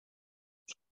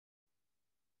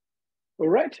All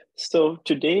right, so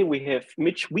today we have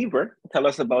Mitch Weaver tell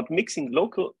us about mixing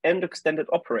local and extended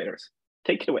operators.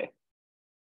 Take it away.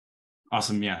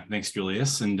 Awesome, yeah, thanks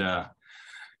Julius, and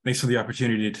thanks for the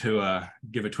opportunity to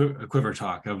give a Quiver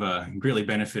talk. I've greatly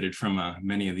benefited from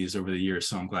many of these over the years,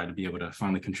 so I'm glad to be able to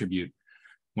finally contribute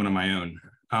one of my own.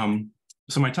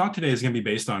 So my talk today is going to be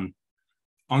based on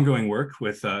ongoing work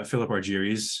with Philip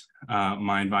Argyres,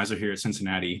 my advisor here at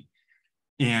Cincinnati,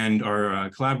 and our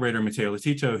collaborator, Matteo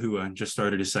Lotito, who just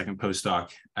started his second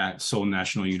postdoc at Seoul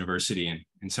National University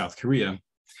in South Korea.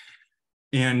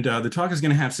 And the talk is going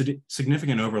to have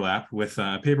significant overlap with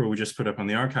a paper we just put up on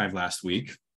the archive last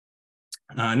week.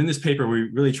 And in this paper, we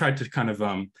really tried to kind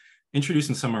of introduce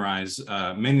and summarize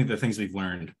many of the things we've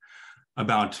learned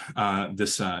about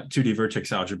this 2D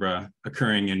vertex algebra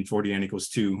occurring in 4D n =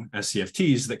 2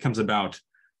 SCFTs that comes about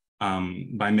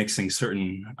by mixing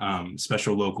certain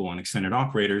special local and extended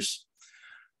operators.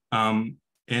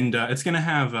 It's going to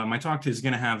have, my talk is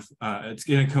going to have, it's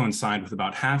going to coincide with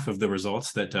about half of the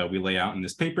results that we lay out in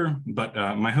this paper. But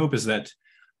my hope is that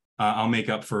I'll make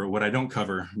up for what I don't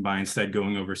cover by instead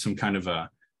going over some kind of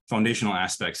foundational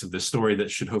aspects of this story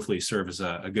that should hopefully serve as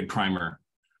a good primer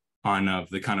on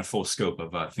the kind of full scope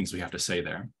of things we have to say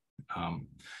there.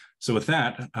 So with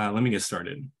that, let me get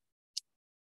started.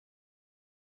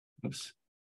 Oops.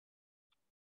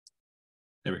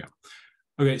 There we go.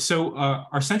 Okay, so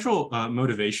our central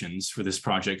motivations for this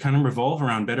project kind of revolve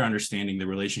around better understanding the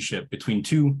relationship between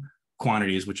two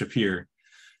quantities which appear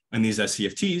in these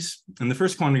SCFTs. And the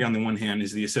first quantity on the one hand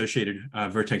is the associated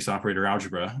vertex operator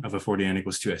algebra of a 4D n =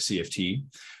 2 SCFT.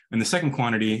 And the second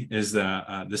quantity is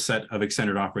the set of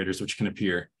extended operators which can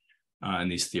appear in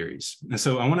these theories. And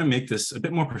so I want to make this a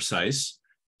bit more precise.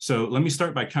 So let me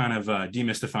start by kind of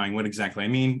demystifying what exactly I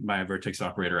mean by a vertex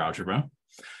operator algebra.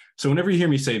 So whenever you hear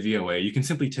me say VOA, you can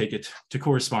simply take it to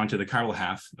correspond to the chiral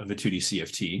half of a 2D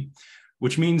CFT,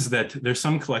 which means that there's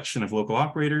some collection of local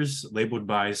operators labeled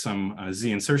by some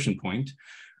Z insertion point.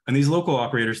 And these local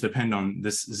operators depend on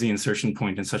this Z insertion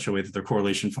point in such a way that their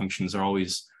correlation functions are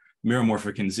always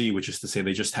meromorphic in Z, which is to say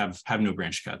they just have no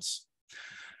branch cuts.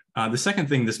 The second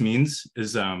thing this means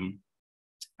is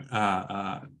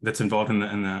that's involved in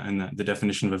the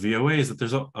definition of a VOA is that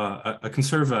there's a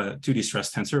conserved 2D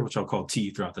stress tensor, which I'll call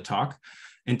T throughout the talk.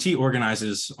 And T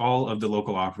organizes all of the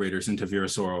local operators into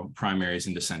Virasoro primaries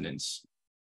and descendants.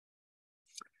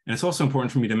 And it's also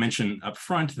important for me to mention up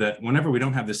front that whenever we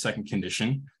don't have this second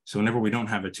condition, so whenever we don't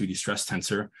have a 2D stress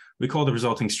tensor, we call the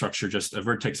resulting structure just a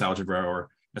vertex algebra, or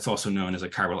it's also known as a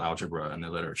chiral algebra in the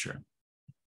literature.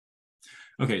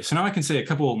 Okay, so now I can say a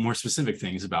couple more specific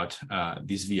things about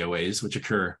these VOAs, which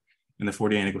occur in the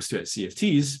 4D n = 2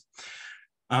 CFTs.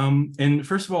 And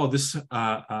first of all, this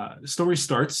story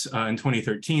starts in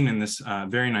 2013 in this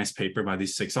very nice paper by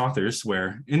these 6 authors,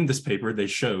 where in this paper they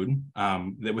showed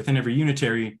that within every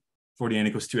unitary 4D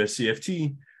n = 2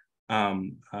 SCFT,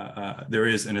 there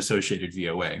is an associated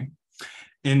VOA.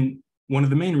 And one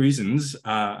of the main reasons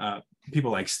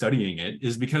people like studying it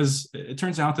is because it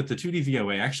turns out that the 2D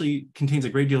VOA actually contains a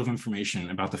great deal of information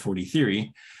about the 4D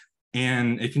theory,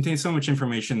 and it contains so much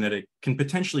information that it can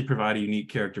potentially provide a unique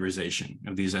characterization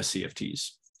of these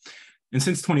SCFTs. And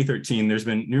since 2013, there's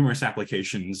been numerous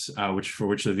applications for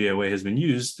which the VOA has been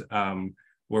used,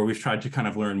 where we've tried to kind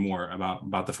of learn more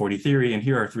about the 4D theory, and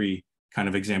here are 3 kind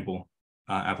of example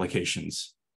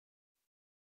applications.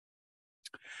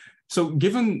 So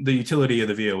given the utility of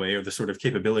the VOA, or the sort of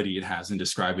capability it has in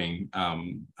describing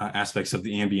aspects of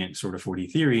the ambient sort of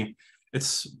 4D theory,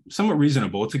 it's somewhat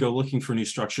reasonable to go looking for new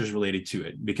structures related to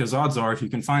it, because odds are if you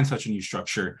can find such a new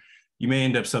structure, you may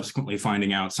end up subsequently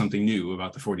finding out something new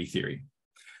about the 4D theory.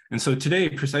 And so today,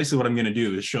 precisely what I'm going to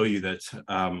do is show you that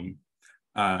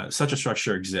such a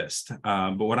structure exists.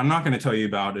 But what I'm not going to tell you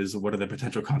about is what are the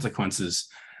potential consequences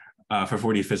for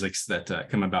 4D physics that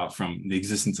come about from the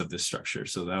existence of this structure.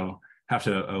 So that'll have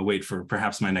to wait for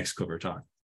perhaps my next Quiver talk.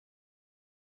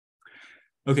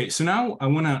 Okay, so now I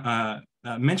want to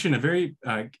mention a very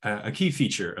key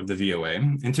feature of the VOA.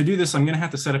 And to do this, I'm going to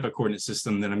have to set up a coordinate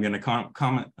system that I'm going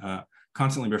to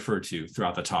constantly refer to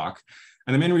throughout the talk.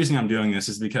 And the main reason I'm doing this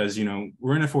is because, you know,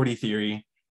 we're in a 4D theory,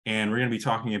 and we're going to be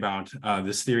talking about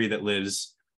this theory that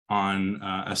lives on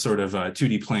a sort of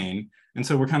 2D plane. And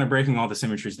so we're kind of breaking all the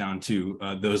symmetries down to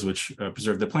those which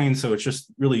preserve the plane. So it's just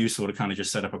really useful to kind of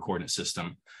just set up a coordinate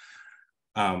system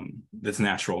that's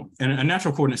natural. And a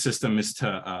natural coordinate system is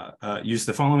to use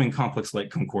the following complex light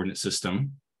cone coordinate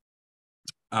system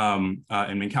in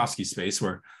Minkowski space,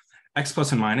 where x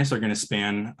plus and minus are going to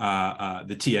span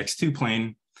the tx2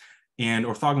 plane, and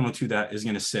orthogonal to that is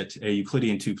going to sit a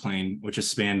Euclidean 2 plane, which is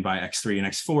spanned by x3 and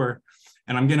x4.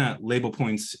 And I'm going to label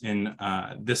points in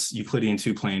this Euclidean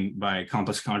 2 plane by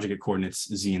complex conjugate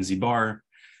coordinates z and z bar.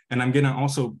 And I'm going to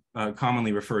also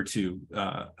commonly refer to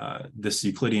this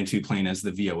Euclidean 2 plane as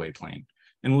the VOA plane.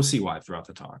 And we'll see why throughout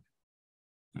the talk.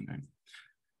 Okay.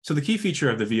 So the key feature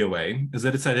of the VOA is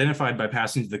that it's identified by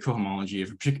passing to the cohomology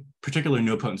of a particular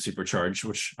nilpotent supercharge,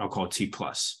 which I'll call T+.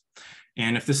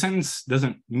 And if the sentence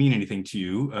doesn't mean anything to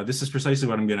you, this is precisely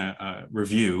what I'm going to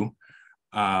review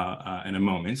in a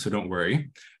moment, so don't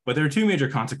worry. But there are two major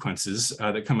consequences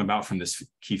that come about from this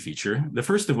key feature. The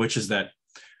first of which is that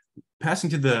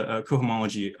passing to the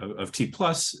cohomology of T+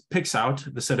 picks out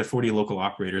the set of 40 local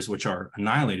operators which are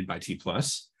annihilated by T+.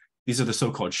 These are the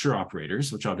so-called Schur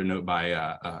operators, which I'll denote by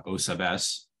O sub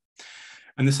s.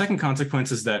 And the second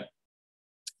consequence is that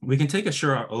we can take a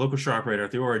local Schur operator at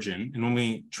the origin, and when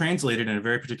we translate it in a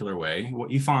very particular way,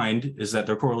 what you find is that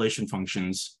their correlation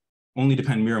functions only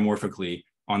depend meromorphically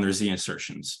on their z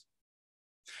insertions.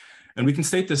 And we can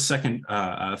state this second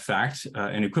fact in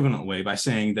an equivalent way by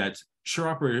saying that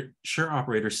Schur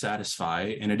operators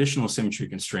satisfy an additional symmetry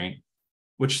constraint,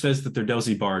 which says that their del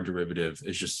z bar derivative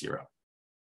is just 0.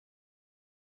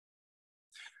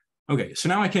 Okay, so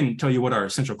now I can tell you what our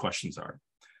central questions are.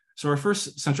 So our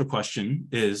first central question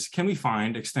is, can we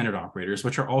find extended operators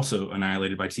which are also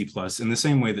annihilated by T+ in the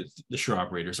same way that the Schur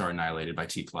operators are annihilated by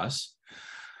T+?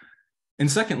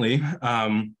 And secondly,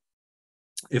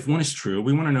 if one is true,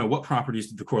 we want to know what properties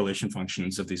do the correlation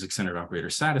functions of these extended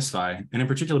operators satisfy, and in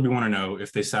particular, we want to know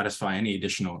if they satisfy any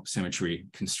additional symmetry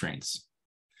constraints.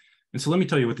 And so let me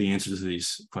tell you what the answers to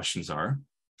these questions are.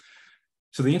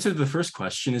 So the answer to the first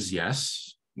question is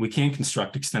yes. We can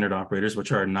construct extended operators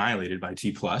which are annihilated by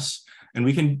T+, and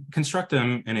we can construct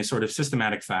them in a sort of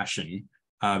systematic fashion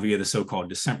via the so-called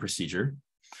descent procedure,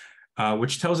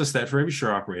 which tells us that for every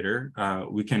Schur operator,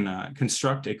 we can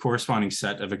construct a corresponding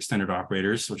set of extended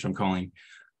operators, which I'm calling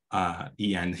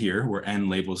En here, where N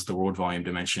labels the world volume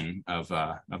dimension of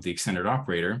the extended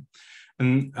operator.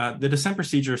 And the descent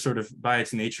procedure, sort of by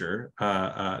its nature,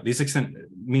 these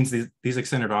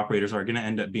extended operators are going to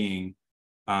end up being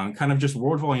kind of just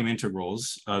world volume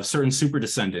integrals of certain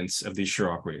superdescendants of these Schur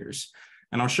operators.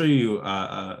 And I'll show you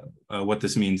what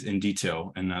this means in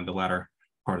detail in the latter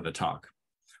part of the talk.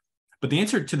 But the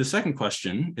answer to the second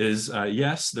question is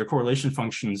yes, their correlation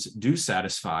functions do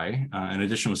satisfy an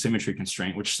additional symmetry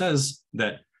constraint, which says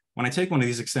that when I take one of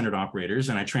these extended operators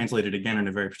and I translate it again in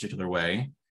a very particular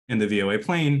way in the VOA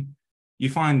plane, you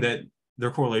find that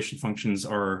their correlation functions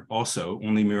are also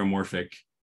only meromorphic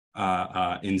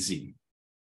in Z.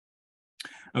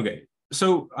 Okay,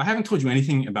 so I haven't told you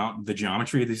anything about the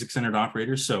geometry of these extended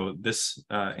operators, so this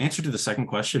answer to the second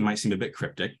question might seem a bit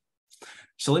cryptic.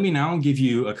 So let me now give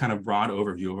you a kind of broad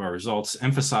overview of our results,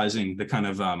 emphasizing the kind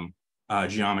of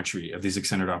geometry of these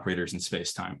extended operators in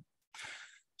space-time.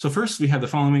 So first, we have the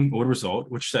following old result,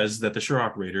 which says that the Schur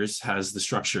operators has the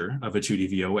structure of a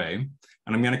 2D VOA, and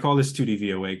I'm going to call this 2D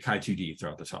VOA chi2D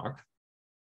throughout the talk.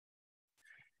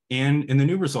 And in the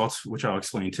new results, which I'll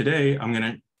explain today, I'm going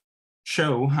to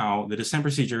show how the descent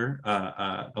procedure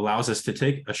allows us to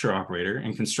take a Schur operator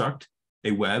and construct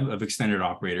a web of extended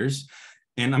operators.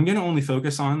 And I'm going to only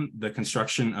focus on the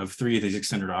construction of 3 of these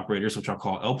extended operators, which I'll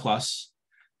call L+,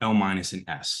 L-, and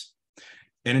S.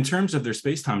 And in terms of their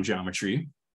space-time geometry,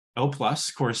 L+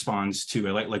 corresponds to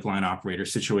a light-like line operator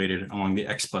situated along the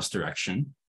X+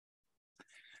 direction.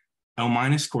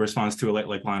 L- corresponds to a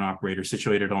light-like line operator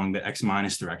situated along the X-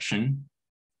 direction.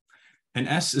 And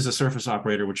S is a surface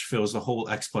operator which fills the whole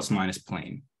X ±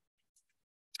 plane.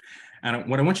 And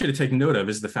what I want you to take note of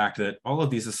is the fact that all of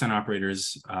these descent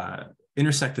operators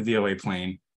intersect the VOA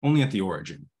plane only at the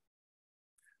origin.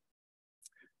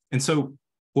 And so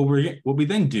what we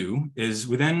then do is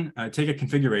we then take a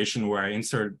configuration where I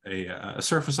insert a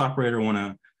surface operator, an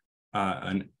L- line,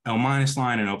 an L+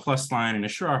 line, and a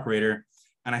Schur operator,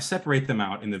 and I separate them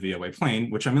out in the VOA plane,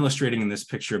 which I'm illustrating in this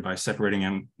picture by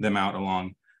separating them out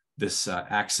along this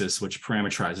axis, which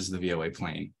parametrizes the VOA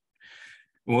plane.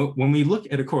 Well, when we look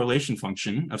at a correlation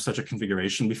function of such a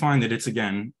configuration, we find that it's,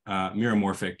 again,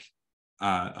 meromorphic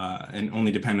and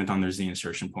only dependent on their Z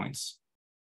insertion points.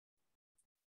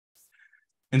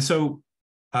 And so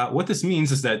what this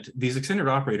means is that these extended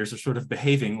operators are sort of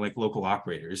behaving like local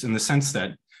operators in the sense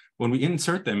that when we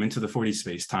insert them into the 4D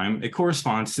space-time, it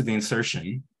corresponds to the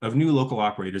insertion of new local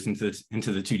operators into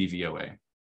the 2D VOA.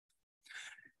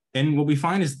 And what we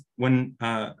find is when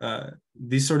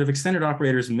these sort of extended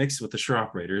operators mix with the Schur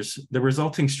operators, the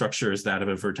resulting structure is that of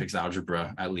a vertex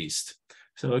algebra, at least.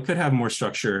 So it could have more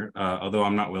structure, although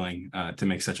I'm not willing to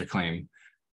make such a claim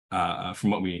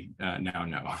from what we now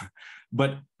know.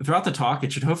 But throughout the talk,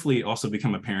 it should hopefully also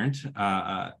become apparent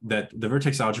that the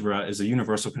vertex algebra is a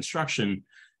universal construction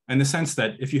in the sense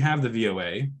that if you have the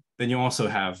VOA, then you also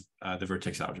have the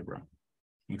vertex algebra,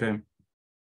 okay?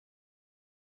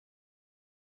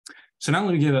 So now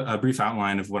let me give a brief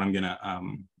outline of what I'm gonna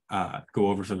go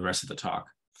over for the rest of the talk.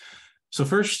 So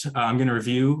first, I'm gonna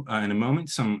review in a moment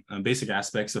some basic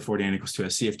aspects of 4D n equals 2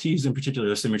 SCFTs, in particular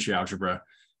the symmetry algebra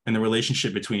and the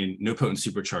relationship between no-potent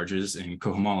supercharges and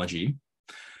cohomology.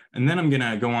 And then I'm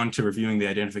gonna go on to reviewing the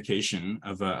identification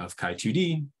of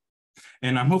chi2D.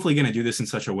 And I'm hopefully gonna do this in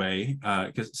such a way,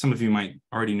 because some of you might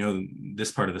already know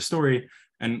this part of the story.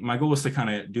 And my goal is to kind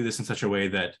of do this in such a way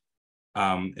that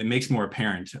it makes more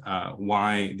apparent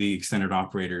why the extended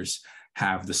operators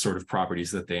have the sort of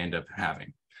properties that they end up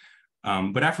having.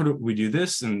 But after we do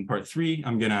this in part 3,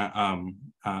 I'm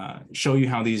gonna show you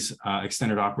how these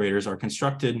extended operators are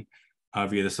constructed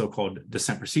via the so-called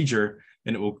descent procedure,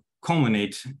 and it will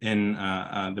culminate in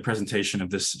the presentation of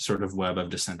this sort of web of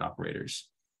descent operators.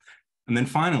 And then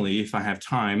finally, if I have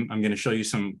time, I'm gonna show you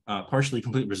some partially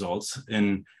complete results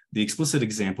in the explicit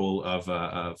example of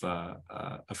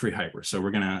a free hyper. So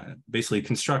we're gonna basically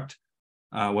construct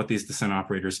what these descent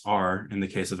operators are in the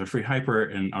case of a free hyper,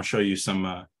 and I'll show you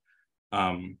some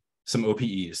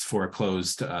OPEs for a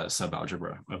closed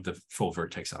subalgebra of the full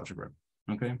vertex algebra,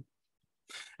 okay? And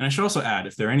I should also add,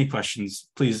 if there are any questions,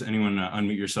 please, anyone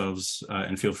unmute yourselves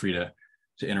and feel free to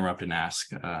interrupt and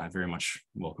ask. I very much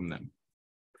welcome them.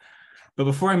 But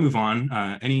before I move on,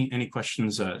 any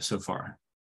questions so far?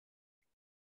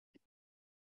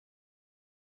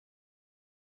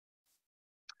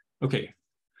 Okay,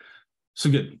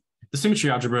 so good. The symmetry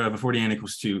algebra of a 4D n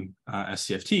equals 2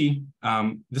 SCFT.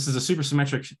 This is a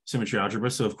supersymmetric symmetry algebra,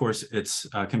 so of course it's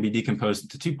can be decomposed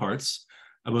into 2 parts,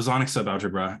 a bosonic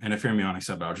subalgebra and a fermionic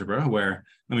subalgebra, where,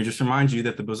 let me just remind you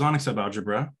that the bosonic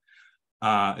subalgebra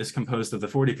is composed of the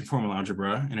 4D conformal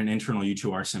algebra and an internal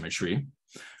U2R symmetry,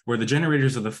 where the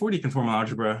generators of the 4D conformal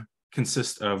algebra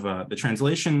consist of the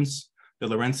translations, the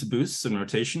Lorentz boosts and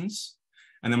rotations,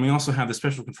 and then we also have the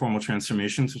special conformal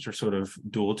transformations, which are sort of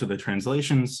dual to the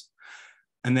translations.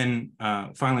 And then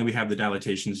finally, we have the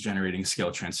dilatations generating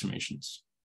scale transformations.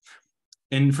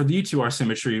 And for the U2R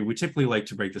symmetry, we typically like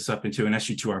to break this up into an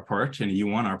SU2R part and a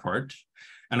U1R part.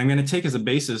 And I'm going to take as a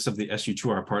basis of the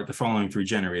SU2R part the following 3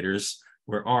 generators,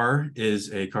 where R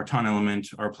is a Cartan element,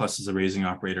 R plus is a raising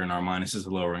operator, and R minus is a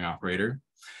lowering operator.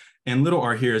 And little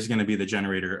r here is going to be the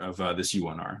generator of this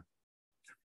U1R.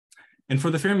 And for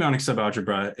the fermionic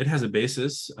subalgebra, it has a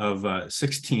basis of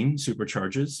 16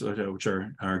 supercharges, which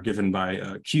are given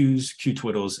by Q's, Q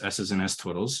twiddles, S's, and S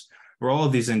twiddles, where all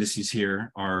of these indices here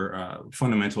are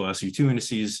fundamental SU2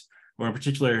 indices, or in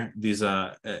particular, these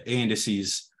A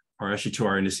indices are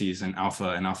SU2R indices, and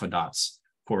alpha dots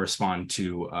correspond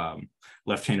to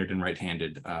left-handed and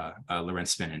right-handed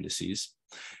Lorentz spin indices.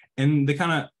 And the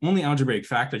kind of only algebraic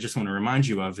fact I just want to remind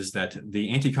you of is that the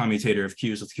anti-commutator of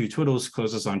Q's with Q twiddles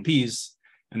closes on P's,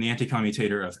 and the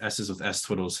anti-commutator of S's with S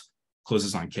twiddles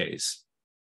closes on K's.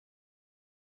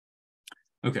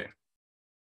 Okay.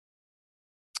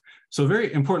 So a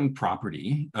very important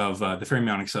property of the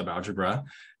fermionic subalgebra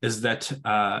is that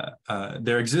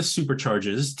there exist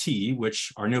supercharges T,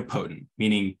 which are nilpotent,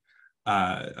 meaning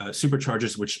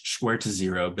supercharges which square to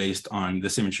 0 based on the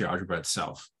symmetry algebra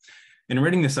itself. In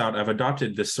writing this out, I've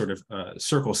adopted this sort of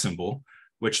circle symbol,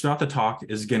 which throughout the talk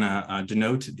is going to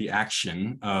denote the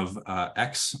action of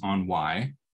X on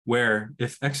Y, where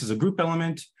if X is a group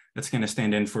element, that's going to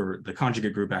stand in for the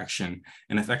conjugate group action.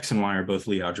 And if X and Y are both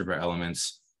Lie algebra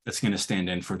elements, that's going to stand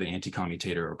in for the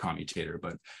anti-commutator or commutator.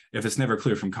 But if it's never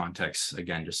clear from context,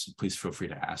 again, just please feel free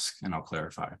to ask and I'll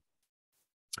clarify.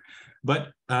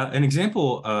 But an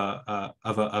example of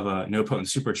a no-potent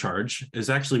supercharge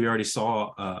is actually, we already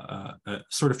saw a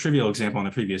sort of trivial example on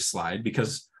the previous slide,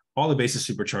 because all the basis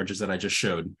supercharges that I just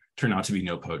showed turn out to be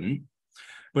no-potent.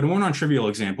 But a more non-trivial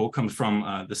example comes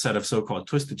from the set of so-called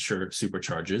twisted Schur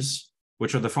supercharges,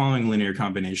 which are the following linear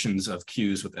combinations of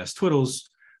Q's with S twiddles,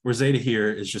 where zeta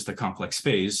here is just a complex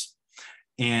phase.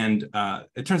 And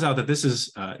it turns out that this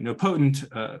is no-potent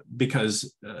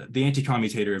because the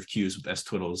anti-commutator of Q's with S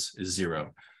twiddles is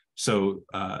 0. So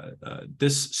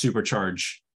this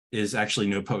supercharge is actually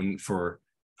no-potent for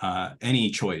any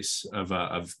choice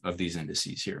of these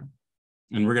indices here.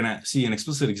 And we're going to see an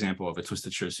explicit example of a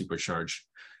twisted Schur supercharge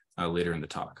later in the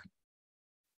talk.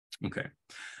 Okay.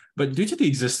 But due to the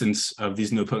existence of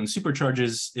these no-potent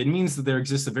supercharges, it means that there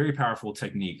exists a very powerful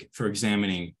technique for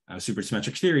examining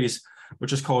supersymmetric theories,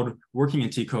 which is called working in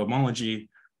T cohomology,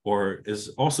 or is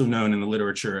also known in the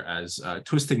literature as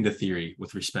twisting the theory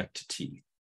with respect to T.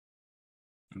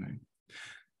 Okay.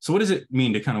 So what does it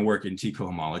mean to kind of work in T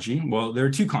cohomology? Well, there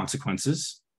are two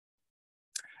consequences.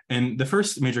 And the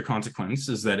first major consequence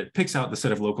is that it picks out the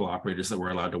set of local operators that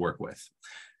we're allowed to work with.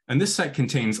 And this set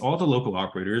contains all the local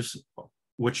operators,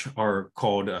 which are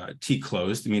called T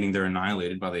closed, meaning they're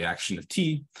annihilated by the action of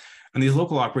T. And these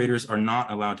local operators are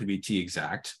not allowed to be T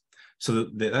exact. So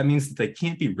that means that they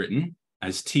can't be written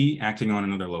as T acting on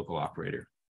another local operator.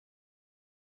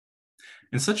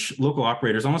 And such local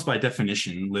operators, almost by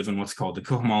definition, live in what's called the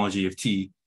cohomology of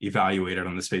T evaluated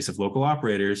on the space of local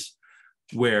operators,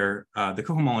 where the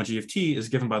cohomology of T is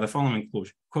given by the following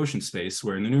quotient space,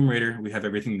 where in the numerator, we have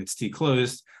everything that's T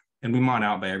closed, and we mod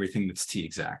out by everything that's T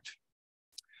exact.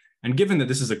 And given that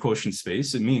this is a quotient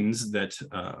space, it means that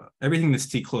everything that's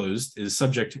T closed is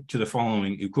subject to the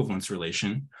following equivalence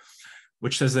relation,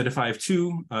 which says that if I have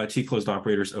two T closed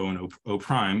operators O and O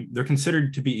prime, they're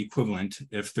considered to be equivalent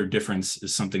if their difference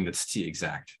is something that's T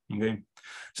exact, okay?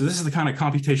 So this is the kind of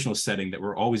computational setting that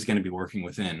we're always going to be working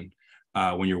within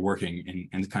when you're working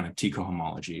in kind of T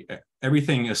cohomology.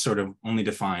 Everything is sort of only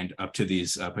defined up to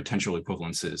these potential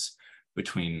equivalences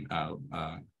between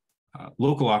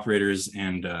local operators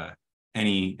and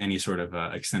any sort of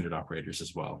extended operators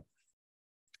as well.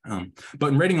 But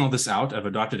in writing all this out, I've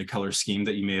adopted a color scheme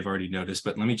that you may have already noticed,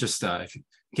 but let me just, in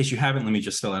case you haven't, let me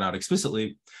just spell it out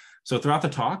explicitly. So throughout the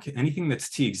talk, anything that's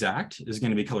T exact is going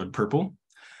to be colored purple,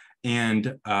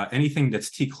 and anything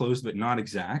that's T closed but not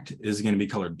exact is going to be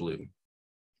colored blue.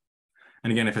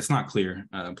 And again, if it's not clear,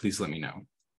 please let me know.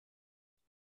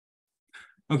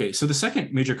 Okay, so the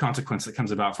second major consequence that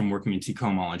comes about from working in T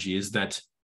cohomology is that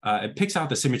it picks out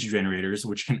the symmetry generators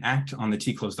which can act on the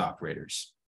T closed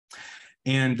operators.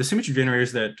 And the symmetry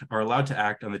generators that are allowed to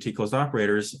act on the T closed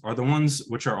operators are the ones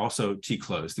which are also T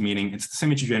closed, meaning it's the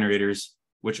symmetry generators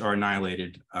which are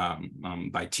annihilated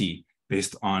by T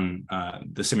based on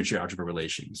the symmetry algebra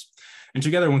relations. And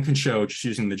together one can show, just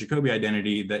using the Jacobi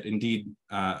identity, that indeed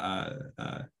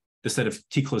the set of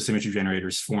T closed symmetry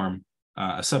generators form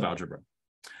a subalgebra.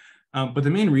 But the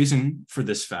main reason for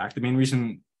this fact, the main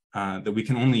reason that we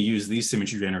can only use these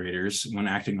symmetry generators when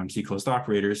acting on T closed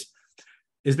operators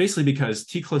is basically because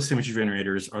T closed symmetry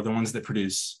generators are the ones that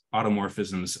produce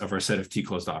automorphisms of our set of T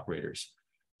closed operators.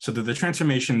 So they're the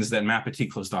transformations that map a T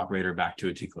closed operator back to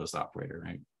a T closed operator,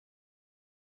 right?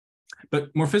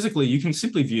 But more physically, you can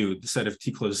simply view the set of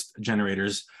T closed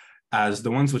generators as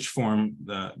the ones which form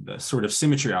the sort of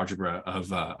symmetry algebra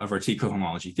of our T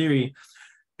cohomology theory,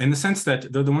 in the sense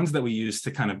that they're the ones that we use to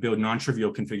kind of build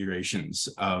non-trivial configurations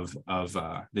of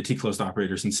the T closed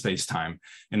operators in space-time.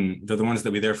 And they're the ones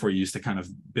that we therefore use to kind of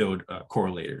build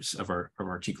correlators of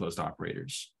our T closed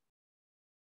operators.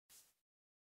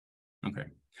 Okay.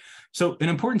 So an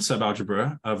important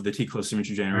subalgebra of the T closed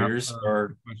symmetry generators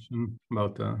are... Question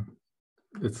about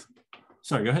it's...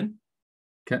 Sorry, go ahead.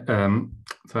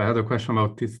 So I had a question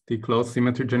about these T closed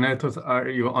symmetry generators. Are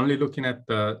you only looking at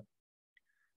the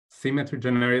symmetry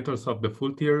generators of the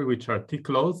full theory, which are T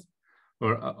closed,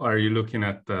 or are you looking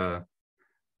at the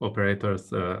operators?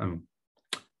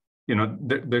 You know,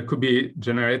 there could be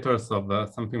generators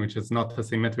of something which is not a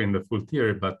symmetry in the full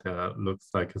theory, but looks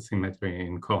like a symmetry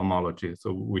in cohomology.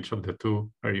 So which of the two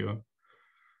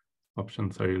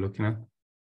options are you looking at?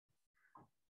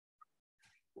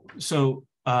 So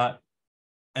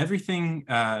everything,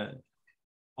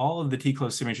 all of the T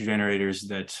closed symmetry generators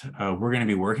that we're going to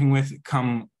be working with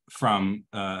come from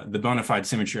the bona fide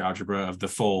symmetry algebra of the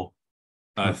full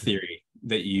theory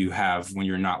that you have when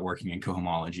you're not working in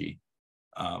cohomology.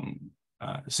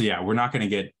 So yeah, we're not going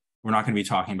to be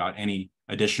talking about any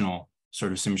additional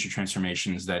sort of symmetry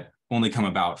transformations that only come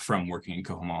about from working in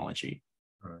cohomology.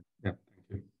 All right. Yeah.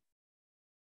 Thank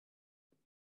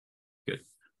you.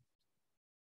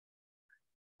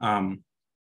 Good.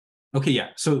 Okay, yeah.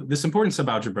 So this important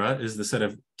subalgebra is the set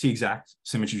of T-exact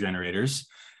symmetry generators.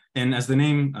 And as the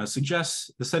name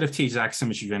suggests, the set of T-exact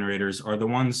symmetry generators are the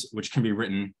ones which can be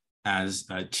written as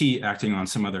T acting on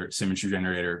some other symmetry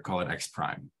generator, call it X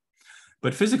prime.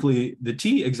 But physically, the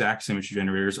T-exact symmetry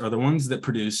generators are the ones that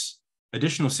produce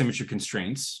additional symmetry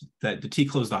constraints that the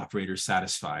T-closed operators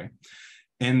satisfy.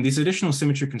 And these additional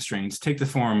symmetry constraints take the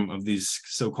form of these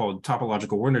so-called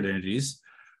topological word identities,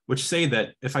 which say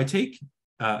that if I take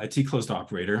a T-closed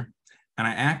operator and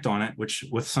I act on it,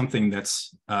 with something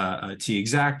that's a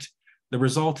T-exact, the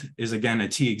result is again a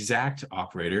T-exact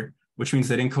operator, which means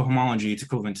that in cohomology it's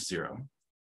equivalent to 0.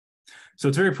 So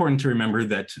it's very important to remember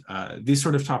that these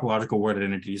sort of topological word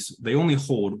identities, they only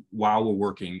hold while we're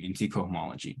working in T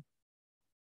cohomology.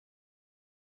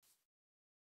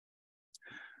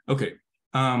 Okay,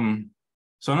 so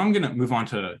now I'm going to move on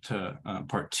to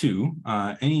part 2.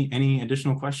 Any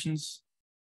additional questions?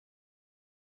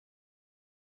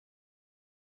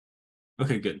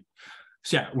 Okay, good.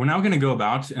 So yeah, we're now going to go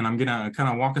about, and I'm going to kind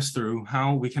of walk us through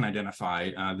how we can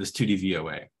identify this 2D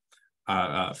VOA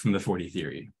from the 4D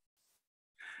theory.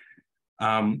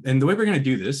 And the way we're going to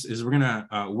do this is we're going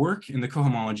to work in the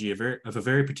cohomology of a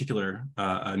very particular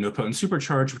nilpotent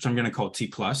supercharge, which I'm going to call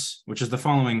T+, which is the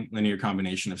following linear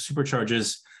combination of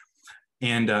supercharges,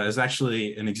 and is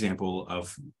actually an example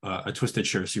of a twisted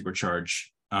Schur supercharge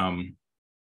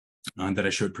that I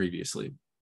showed previously.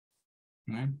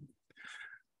 Okay.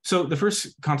 So the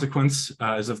first consequence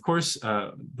is, of course,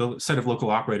 the set of local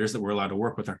operators that we're allowed to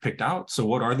work with are picked out. So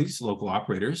what are these local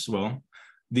operators? Well,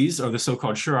 these are the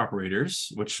so-called Schur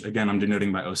operators, which again, I'm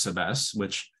denoting by O sub S,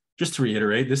 which, just to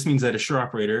reiterate, this means that a Schur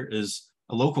operator is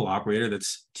a local operator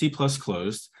that's T plus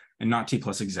closed and not T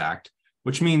plus exact,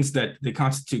 which means that they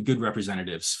constitute good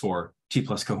representatives for T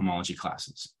plus cohomology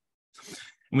classes.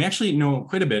 And we actually know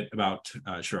quite a bit about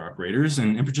Schur operators,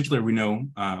 and in particular, we know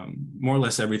more or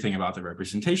less everything about the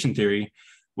representation theory,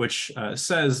 which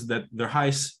says that their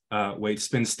highest weight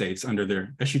spin states under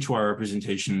their SU2R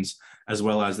representations, as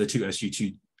well as the two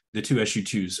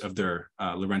SU2s of their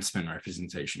Lorentz spin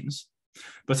representations.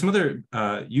 But some other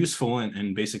useful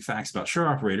and basic facts about Schur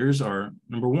operators are,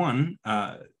 number one,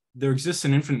 there exists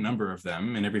an infinite number of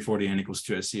them in every 40n equals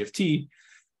 2 SCFT.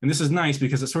 And this is nice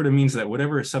because it sort of means that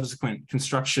whatever subsequent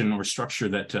construction or structure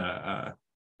that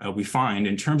we find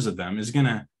in terms of them is going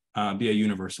to be a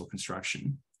universal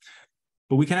construction.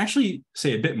 But we can actually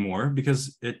say a bit more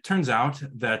because it turns out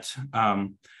that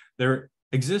there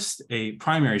exists a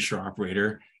primary Schur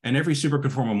operator and every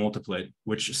superconformal multiplet,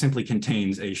 which simply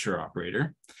contains a Schur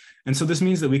operator. And so this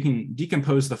means that we can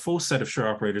decompose the full set of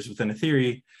Schur operators within a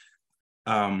theory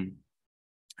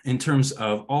in terms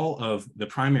of all of the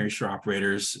primary Schur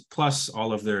operators plus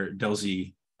all of their del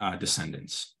Z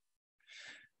descendants.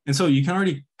 And so you can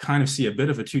already kind of see a bit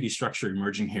of a 2D structure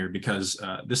emerging here because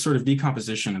this sort of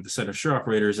decomposition of the set of Schur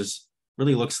operators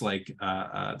really looks like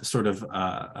the sort of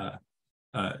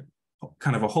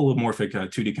kind of a holomorphic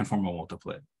 2D conformal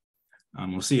multiplet.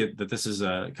 We'll see that this is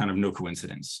kind of no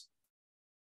coincidence.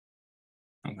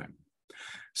 Okay.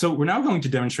 So we're now going to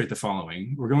demonstrate the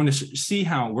following. We're going to see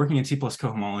how working in T plus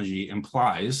cohomology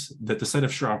implies that the set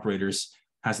of Schur operators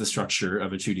has the structure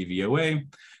of a 2D VOA.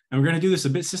 And we're going to do this a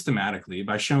bit systematically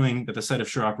by showing that the set of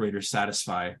Schur operators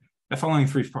satisfy the following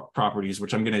three properties,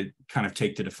 which I'm going to kind of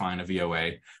take to define a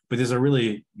VOA. But these are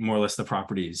really more or less the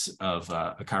properties of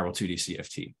a chiral 2D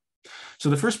CFT. So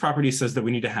the first property says that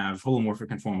we need to have holomorphic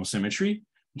conformal symmetry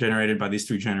generated by these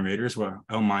three generators, where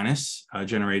L minus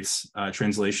generates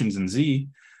translations in Z,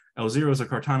 L0 is a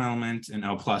Cartan element, and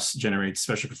L plus generates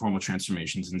special conformal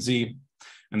transformations in Z.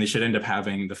 And they should end up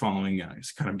having the following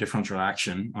kind of differential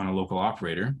action on a local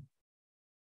operator. And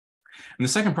the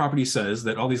second property says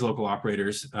that all these local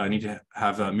operators need to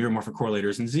have meromorphic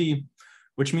correlators in Z,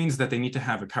 which means that they need to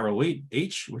have a chiral weight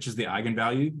H, which is the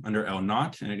eigenvalue under L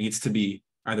naught, and it needs to be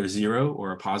either 0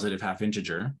 or a positive half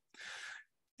integer.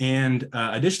 And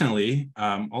additionally,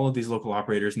 all of these local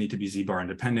operators need to be Z bar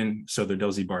independent, so their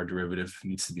del Z bar derivative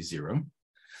needs to be 0.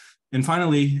 And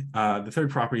finally, the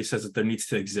third property says that there needs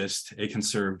to exist a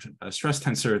conserved stress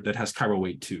tensor that has chiral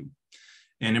weight 2.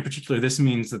 And in particular, this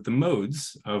means that the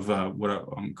modes of what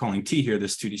I'm calling T here,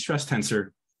 this 2D stress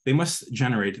tensor, they must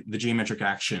generate the geometric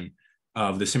action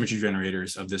of the symmetry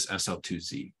generators of this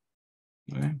SL2Z.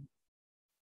 Okay.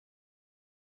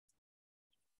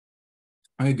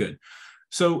 Okay, good.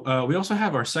 So we also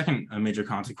have our second major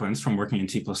consequence from working in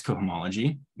T plus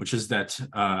cohomology, which is that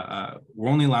we're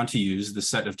only allowed to use the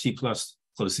set of T plus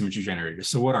closed symmetry generators.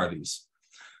 So what are these?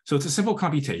 So it's a simple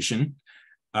computation.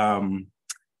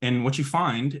 And what you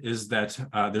find is that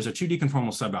there's a 2D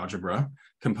conformal subalgebra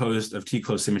composed of T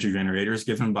closed symmetry generators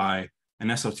given by an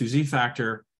SL2Z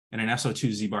factor and an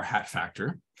SL2Z bar hat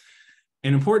factor.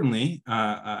 And importantly,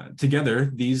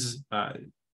 together, these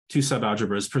two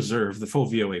subalgebras preserve the full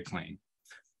VOA plane.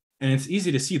 And it's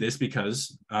easy to see this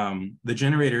because the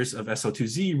generators of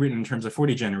SL2Z written in terms of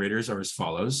 4D generators are as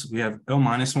follows. We have L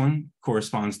minus 1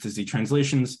 corresponds to Z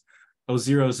translations.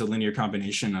 L0 is a linear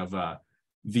combination of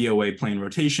VOA plane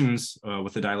rotations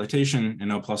with a dilatation,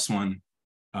 and L plus 1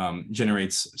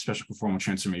 generates special conformal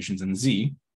transformations in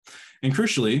Z. And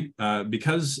crucially,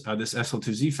 because this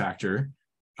SL2Z factor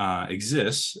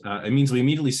exists, it means we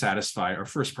immediately satisfy our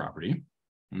first property.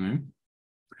 Okay.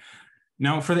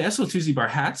 Now, for the SL2Z bar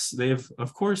hats, they have,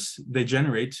 of course, they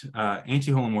generate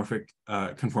anti-holomorphic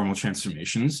conformal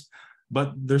transformations,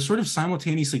 but they're sort of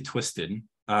simultaneously twisted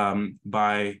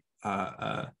by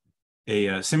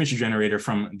a symmetry generator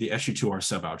from the SU2R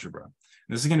subalgebra.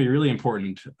 This is going to be really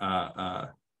important,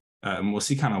 and we'll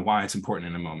see kind of why it's important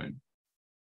in a moment.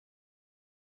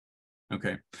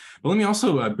 Okay, well, let me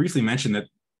also briefly mention that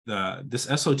this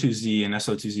SO2Z and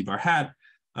SO2Z bar hat,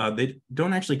 they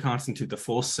don't actually constitute the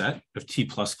full set of T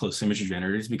plus closed symmetry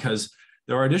generators, because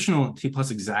there are additional T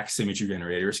plus exact symmetry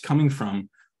generators coming from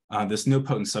this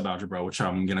nilpotent subalgebra, which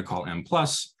I'm going to call M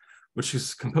plus, which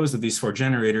is composed of these 4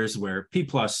 generators, where P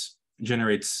plus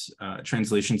generates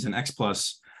translations in X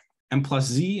plus, M plus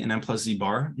Z and M plus Z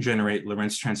bar generate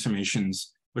Lorentz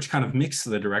transformations, which kind of mix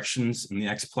the directions in the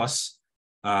X plus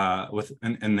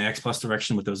in the X plus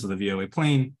direction with those of the VOA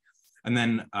plane. And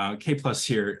then K plus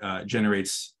here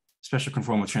generates special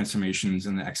conformal transformations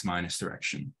in the X minus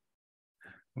direction.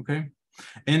 Okay.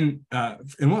 And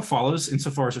what follows,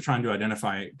 insofar as we're trying to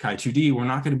identify chi2D, we're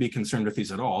not going to be concerned with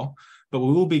these at all, but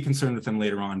we will be concerned with them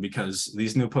later on, because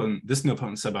this nilpotent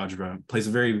subalgebra plays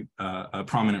a very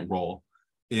prominent role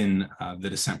in the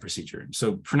descent procedure.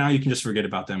 So for now, you can just forget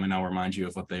about them, and I'll remind you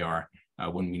of what they are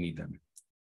when we need them.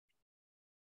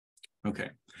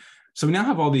 Okay, so we now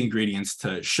have all the ingredients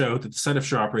to show that the set of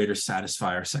Schur operators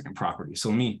satisfy our second property. So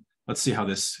let's see how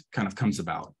this kind of comes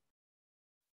about.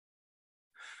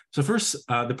 So first,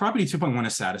 the property 2.1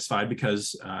 is satisfied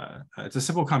because it's a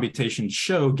simple computation to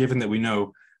show, given that we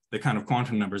know the kind of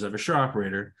quantum numbers of a Schur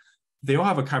operator, they all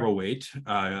have a chiral weight,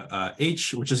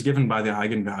 H, which is given by the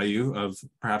eigenvalue of,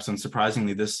 perhaps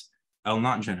unsurprisingly, this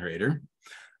L0 generator.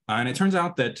 And it turns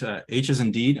out that H is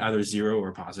indeed either 0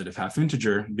 or positive half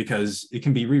integer, because it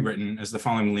can be rewritten as the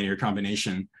following linear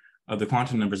combination of the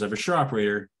quantum numbers of a Schur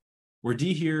operator, where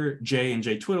D here, J, and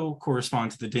J twiddle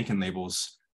correspond to the Dynkin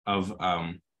labels of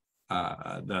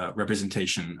the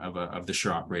representation of the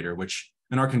Schur operator, which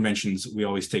in our conventions, we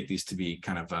always take these to be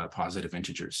kind of positive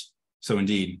integers. So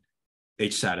indeed,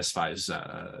 H satisfies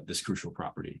this crucial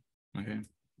property, okay?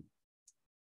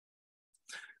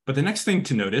 But the next thing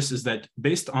to notice is that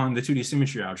based on the 2D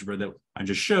symmetry algebra that I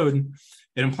just showed,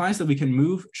 it implies that we can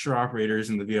move Schur operators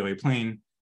in the VOA plane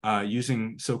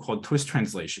using so-called twist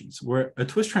translations, where a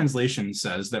twist translation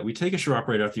says that we take a Schur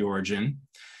operator at the origin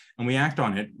and we act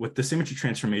on it with the symmetry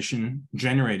transformation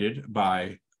generated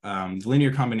by the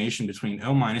linear combination between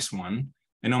L minus 1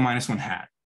 and L minus 1 hat.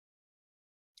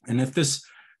 And if this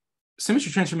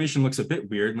symmetry transformation looks a bit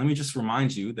weird, let me just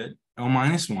remind you that L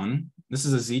minus 1, this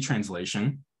is a Z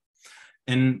translation,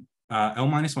 and L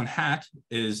minus 1 hat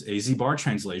is a Z bar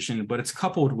translation, but it's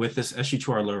coupled with this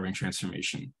SU2R lowering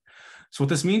transformation. So what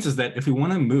this means is that if we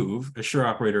want to move a Schur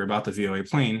operator about the VOA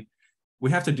plane,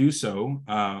 we have to do so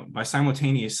by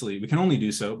simultaneously, we can only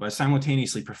do so by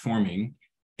simultaneously performing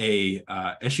a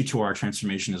SU2R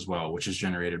transformation as well, which is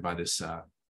generated by this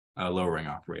lowering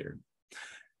operator.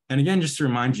 And again, just to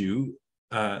remind you,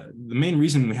 the main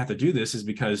reason we have to do this is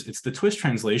because it's the twist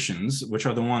translations, which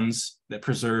are the ones that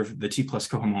preserve the T plus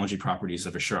cohomology properties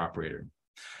of a Schur operator.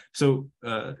 So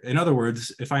in other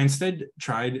words, if I instead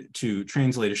tried to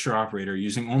translate a Schur operator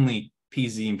using only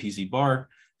PZ and PZ bar,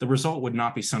 the result would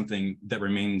not be something that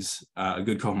remains a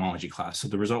good cohomology class. So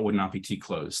the result would not be T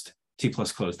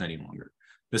plus closed any longer.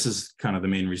 This is kind of the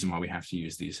main reason why we have to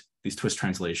use these twist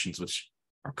translations, which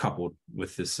are coupled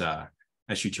with this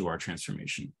SU2R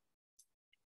transformation.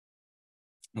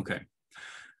 Okay,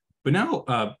 but now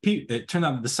it turned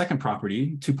out that the second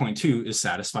property, 2.2, is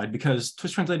satisfied because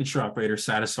twist translated Schur operators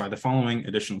satisfy the following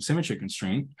additional symmetry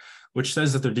constraint, which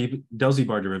says that their del Z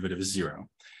bar derivative is 0.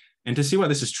 And to see why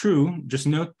this is true, just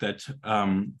note that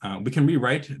we can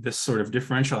rewrite this sort of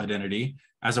differential identity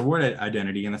as a word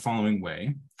identity in the following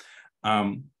way.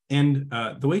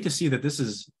 The way to see that this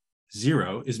is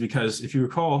 0 is because, if you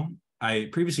recall, I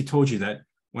previously told you that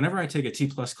whenever I take a T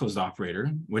plus closed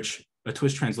operator, which a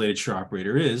twist translated Schur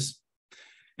operator is,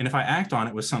 and if I act on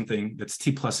it with something that's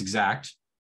T plus exact,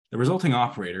 the resulting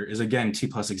operator is again T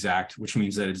plus exact, which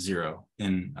means that it's 0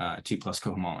 in T plus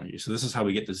cohomology. So this is how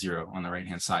we get the 0 on the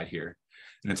right-hand side here.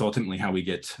 And it's ultimately how we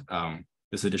get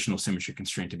this additional symmetry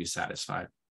constraint to be satisfied.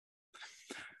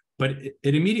 But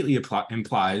it immediately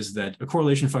implies that a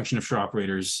correlation function of Schur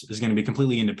operators is going to be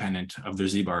completely independent of their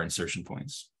Z-bar insertion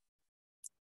points.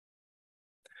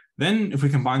 Then, if we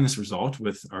combine this result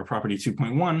with our property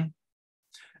 2.1,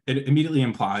 it immediately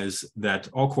implies that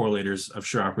all correlators of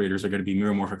Schur operators are going to be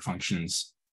meromorphic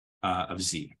functions of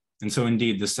Z. And so,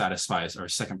 indeed, this satisfies our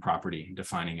second property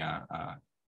defining a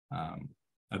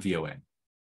VOA.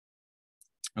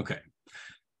 Okay.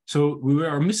 So we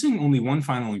are missing only one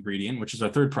final ingredient, which is our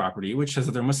third property, which says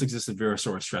that there must exist a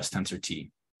Virasoro stress tensor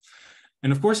T.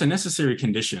 And of course, a necessary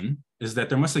condition is that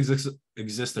there must exist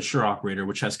a Schur operator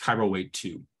which has chiral weight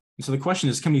 2. And so the question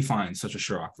is, can we find such a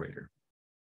Schur operator?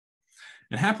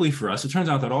 And happily for us, it turns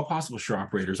out that all possible Schur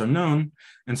operators are known.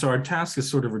 And so our task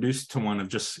is sort of reduced to one of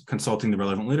just consulting the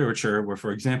relevant literature, where,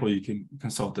 for example, you can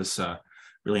consult this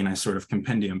really nice sort of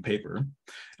compendium paper.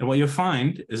 And what you'll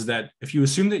find is that if you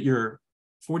assume that your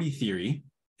 4D theory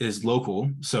is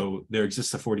local, so there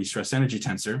exists a 4D stress energy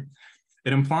tensor,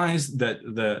 it implies that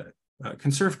the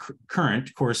conserved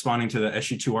current corresponding to the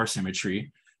SU2R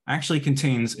symmetry actually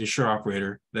contains a Schur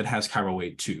operator that has chiral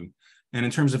weight 2. And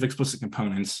in terms of explicit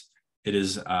components, it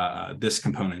is this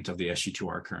component of the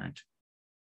SU2R current.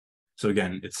 So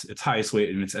again, it's highest weight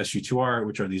in its SU2R,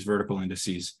 which are these vertical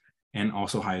indices, and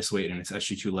also highest weight in its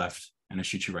SU2 left and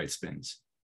SU2 right spins.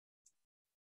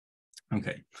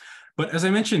 Okay, but as I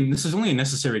mentioned, this is only a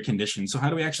necessary condition. So how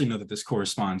do we actually know that this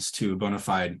corresponds to a bona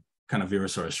fide kind of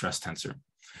Virasoro stress tensor?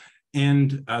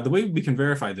 And the way we can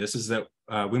verify this is that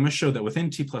we must show that within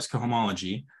T plus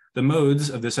cohomology, the modes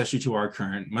of this SU2R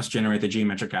current must generate the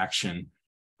geometric action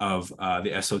of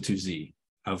the SO2Z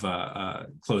of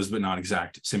closed but not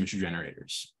exact symmetry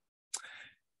generators.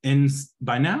 And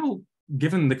by now,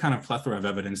 given the kind of plethora of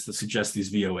evidence that suggests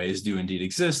these VOAs do indeed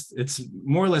exist, it's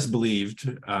more or less believed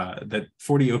that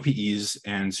 4D OPEs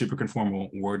and superconformal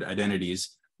word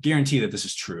identities guarantee that this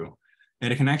is true.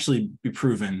 And it can actually be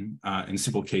proven in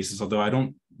simple cases, although I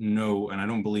don't know and I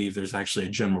don't believe there's actually a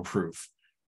general proof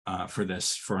for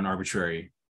this for an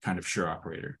arbitrary kind of Schur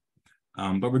operator.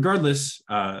 But regardless,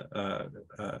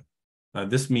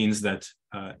 this means that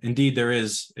indeed there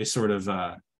is a sort of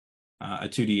a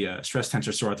 2D stress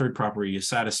tensor, so our third property is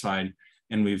satisfied,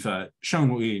 and we've shown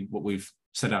what we've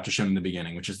set out to show in the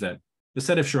beginning, which is that the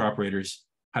set of Schur operators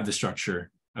have the structure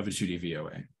of a 2D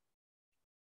VOA.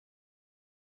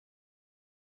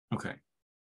 Okay,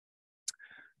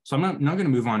 so I'm now going to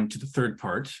move on to the third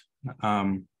part.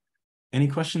 Any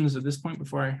questions at this point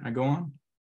before I go on?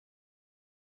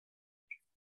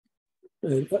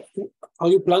 Are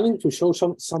you planning to show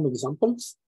some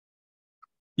examples?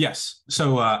 Yes.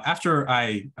 So after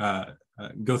I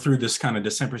go through this kind of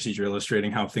descent procedure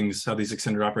illustrating how these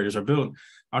extended operators are built,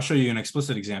 I'll show you an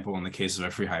explicit example in the case of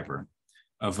a free hyper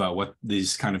of what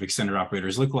these kind of extended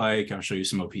operators look like. I'll show you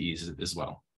some OPEs as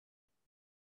well.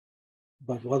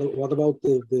 But what about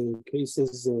the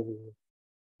cases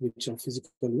which are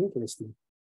physically interesting?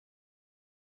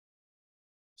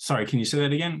 Sorry, can you say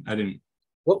that again? I didn't.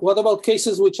 What about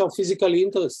cases which are physically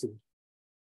interesting?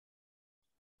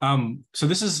 So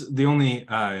this is the only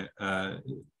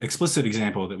explicit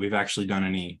example that we've actually done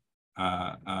any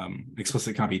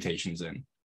explicit computations in.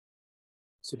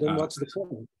 So then what's the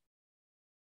point?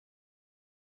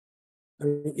 I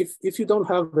mean, if you don't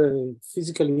have a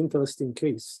physically interesting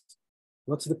case,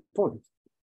 what's the point?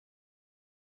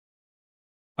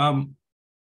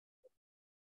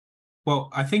 Well,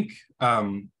 I think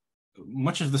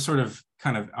much of the sort of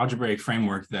kind of algebraic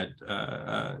framework that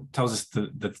tells us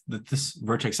that this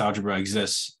vertex algebra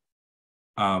exists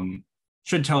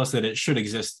should tell us that it should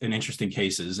exist in interesting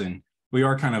cases. And we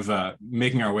are kind of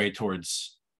making our way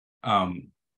towards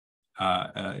trying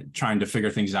to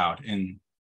figure things out in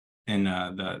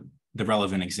the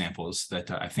relevant examples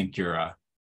that I think you're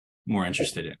more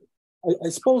interested in. I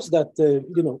suppose that,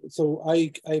 you know, so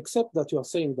I accept that you are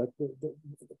saying that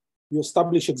you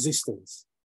establish existence.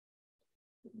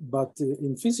 But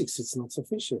in physics, it's not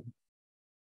sufficient.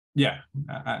 Yeah,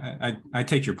 I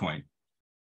take your point.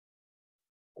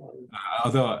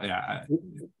 Although, yeah,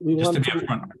 just to be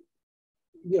upfront.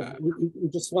 Yeah, we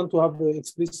just want to have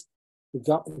explicit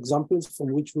examples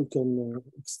from which we can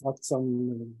extract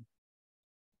some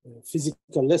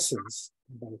physical lessons.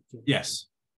 About,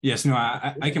 yes, no,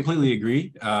 I completely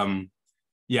agree.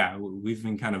 Yeah, we've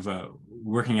been kind of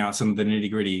working out some of the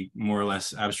nitty-gritty, more or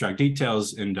less abstract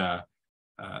details, and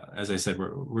as I said,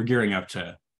 we're gearing up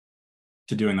to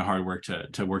doing the hard work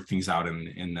to work things out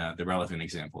in the relevant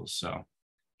examples. So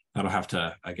that'll have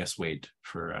to, I guess, wait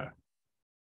for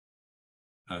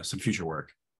some future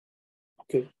work.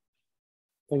 Okay,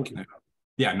 thank you.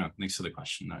 Yeah, no, thanks for the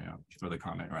question. No, yeah, for the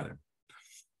comment rather.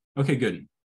 Okay, good.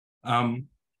 I'm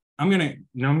gonna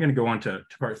go on to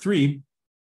part 3,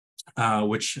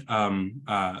 which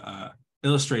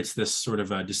illustrates this sort of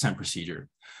descent procedure.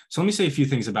 So let me say a few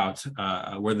things about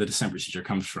where the descent procedure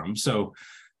comes from. So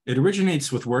it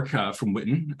originates with work from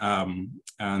Witten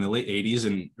in the late 80s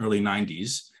and early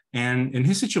 90s. And in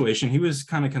his situation, he was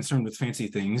kind of concerned with fancy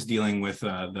things, dealing with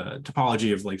the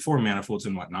topology of like form manifolds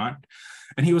and whatnot.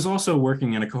 And he was also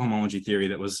working in a cohomology theory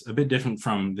that was a bit different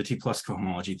from the T plus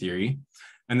cohomology theory,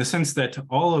 in the sense that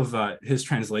all of his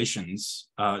translation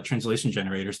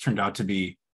generators turned out to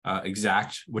be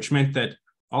exact, which meant that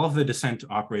all of the descent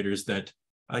operators that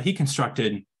he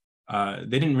constructed,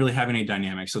 they didn't really have any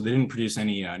dynamics, so they didn't produce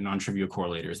any non-trivial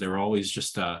correlators. They were always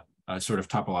just sort of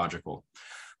topological.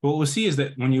 But what we'll see is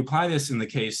that when you apply this in the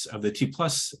case of the T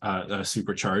plus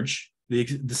supercharge, the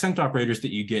descent operators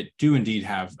that you get do indeed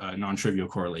have non-trivial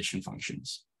correlation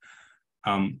functions.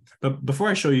 But before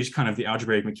I show you kind of the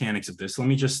algebraic mechanics of this, let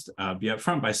me just be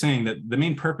upfront by saying that the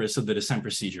main purpose of the descent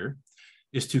procedure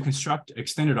is to construct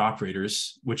extended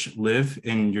operators which live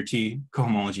in your T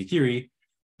cohomology theory.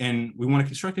 And we want to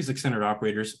construct these extended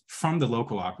operators from the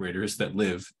local operators that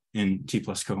live in T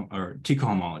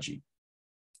cohomology.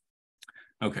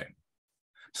 Okay,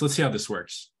 so let's see how this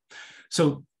works.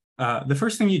 So the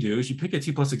first thing you do is you pick a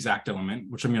T plus exact element,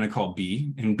 which I'm going to call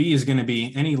B, and B is going to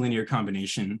be any linear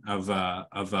combination of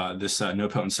this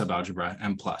no-potent subalgebra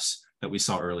M plus that we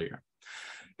saw earlier.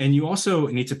 And you also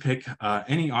need to pick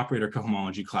any operator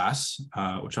cohomology class,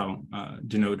 which I'll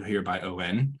denote here by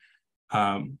ON,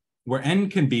 where N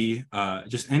can be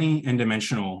just any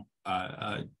n-dimensional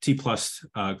T plus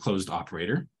closed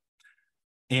operator.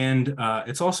 And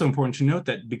it's also important to note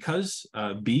that because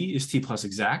B is T plus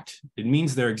exact, it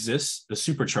means there exists a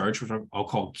supercharge, which I'll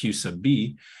call Q sub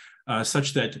B,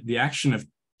 such that the action of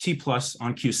T plus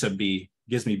on Q sub B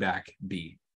gives me back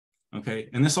B. Okay,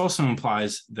 and this also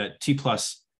implies that T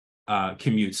plus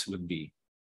commutes with B.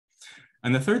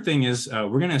 And the third thing is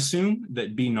we're going to assume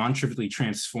that B non-trivially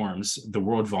transforms the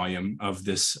world volume of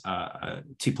this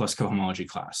T plus cohomology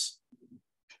class.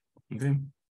 Okay.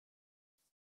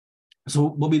 So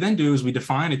what we then do is we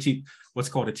define what's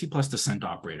called a T plus descent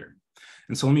operator.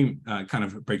 And so let me kind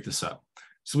of break this up.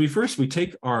 So we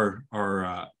take our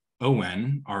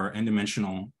ON, our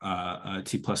n-dimensional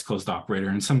T plus closed operator,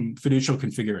 and some fiducial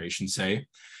configuration, say,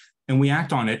 and we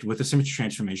act on it with a symmetry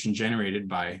transformation generated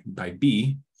by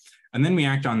B. And then we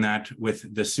act on that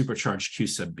with the supercharged Q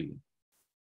sub B.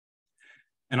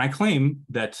 And I claim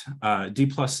that D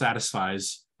plus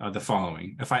satisfies the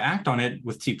following. If I act on it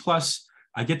with T plus,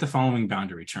 I get the following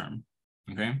boundary term,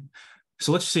 okay?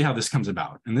 So let's see how this comes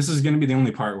about. And this is going to be the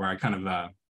only part where I kind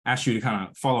of ask you to kind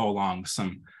of follow along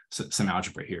some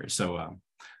algebra here. So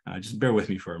just bear with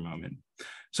me for a moment.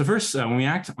 So first, when we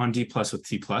act on D plus with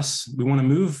T plus, we want to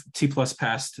move T plus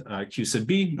past Q sub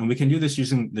B, and we can do this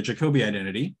using the Jacobi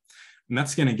identity. And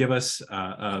that's going to give us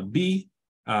B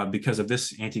because of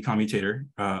this anti-commutator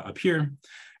up here.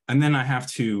 And then I have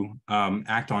to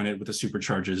act on it with the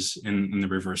supercharges in the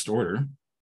reversed order.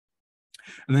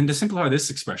 And then to simplify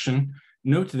this expression,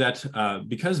 note that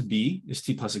because B is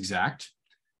T plus exact,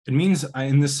 it means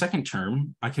in this second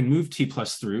term, I can move T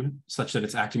plus through such that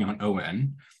it's acting on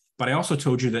ON. But I also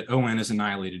told you that ON is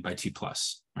annihilated by T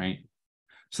plus, right?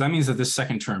 So that means that this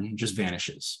second term just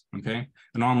vanishes, okay?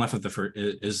 And all I'm left with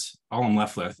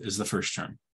is the first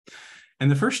term.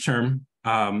 And the first term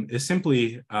is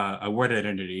simply a word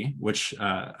identity, which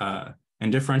in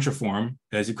differential form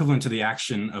is equivalent to the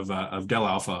action of del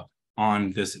alpha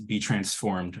on this B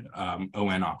transformed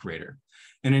ON operator.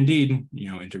 And indeed,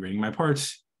 integrating my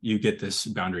parts, you get this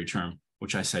boundary term,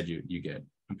 which I said you get,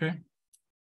 okay?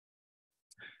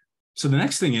 So the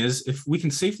next thing is, if we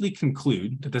can safely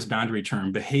conclude that this boundary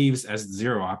term behaves as the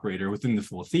zero operator within the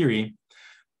full theory,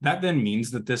 that then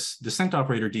means that this descent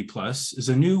operator D plus is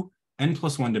a new n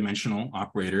plus one dimensional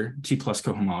operator T plus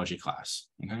cohomology class,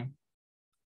 okay?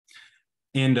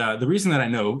 And the reason that I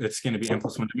know it's going to be n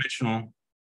plus one dimensional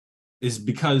is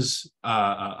because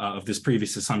of this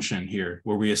previous assumption here,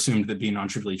 where we assumed that B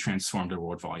non-trivially transformed a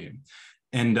world volume.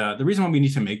 And the reason why we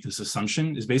need to make this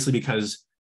assumption is basically because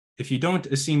if you don't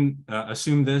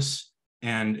assume this,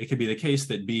 and it could be the case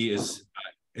that B is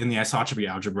in the isotropy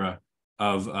algebra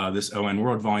of this ON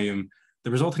world volume,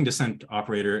 the resulting descent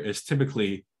operator is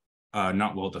typically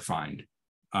not well defined.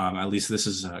 At least this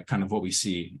is kind of what we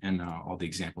see in all the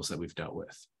examples that we've dealt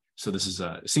with. So this is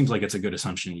it seems like it's a good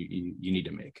assumption you need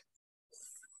to make.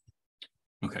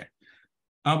 Okay.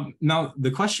 Now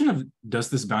the question of does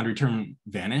this boundary term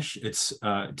vanish? It's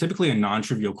typically a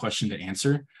non-trivial question to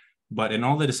answer, but in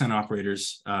all the descent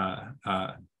operators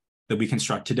that we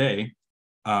construct today,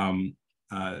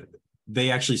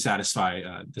 they actually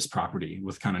satisfy this property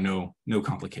with kind of no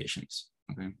complications.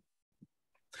 Okay.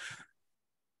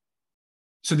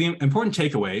 So the important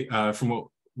takeaway from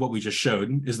what we just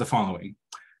showed is the following.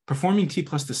 Performing T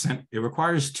plus descent, it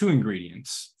requires two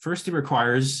ingredients. First, it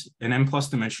requires an n plus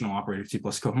dimensional operator T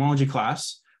plus cohomology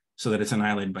class so that it's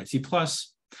annihilated by T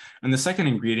plus. And the second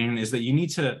ingredient is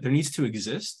that there needs to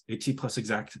exist a T plus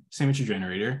exact symmetry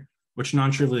generator, which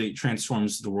non-trivially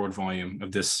transforms the world volume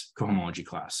of this cohomology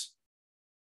class.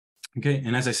 Okay,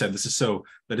 and as I said, this is so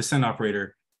the descent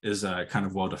operator is kind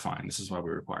of well defined. This is why we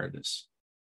require this.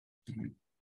 Okay.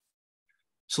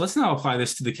 So let's now apply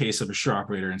this to the case of a Schur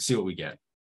operator and see what we get.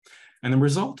 And the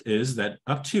result is that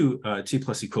up to T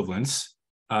plus equivalence,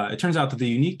 it turns out that the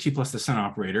unique T plus descent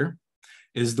operator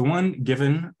is the one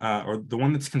given, or the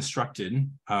one that's constructed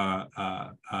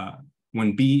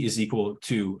when B is equal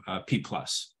to P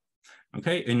plus.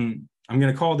 Okay, and I'm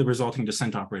going to call the resulting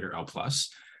descent operator L plus.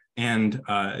 And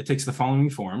it takes the following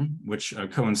form, which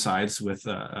coincides with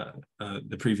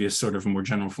the previous sort of more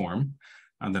general form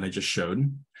that I just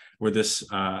showed, where this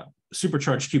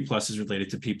supercharged Q plus is related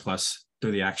to P plus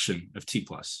through the action of T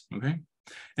plus, okay?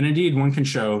 And indeed, one can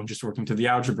show, just working through the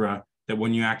algebra, that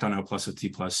when you act on L plus with T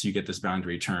plus, you get this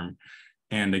boundary term.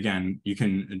 And again, you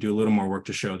can do a little more work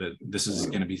to show that this is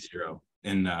going to be zero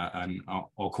in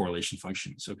all correlation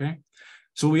functions, okay?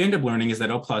 So what we end up learning is that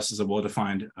L plus is a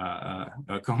well-defined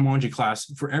cohomology class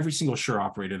for every single Schur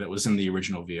operator that was in the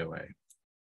original VOA.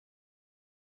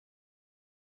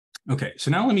 Okay,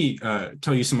 so now let me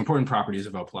tell you some important properties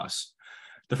of L plus.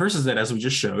 The first is that, as we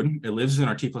just showed, it lives in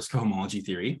our T plus cohomology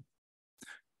theory.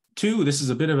 Two, this is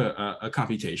a bit of a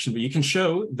computation, but you can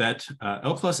show that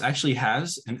L plus actually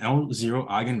has an L0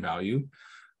 eigenvalue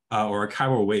or a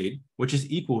chiral weight, which is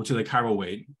equal to the chiral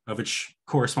weight of its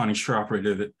corresponding Schur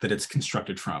operator that it's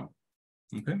constructed from,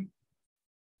 okay?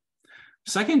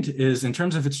 Second is, in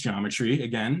terms of its geometry,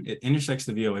 again, it intersects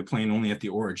the VOA plane only at the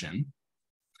origin.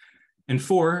 And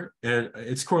four,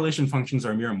 its correlation functions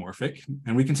are meromorphic.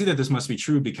 And we can see that this must be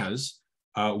true because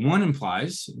one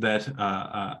implies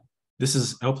that this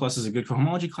is L plus is a good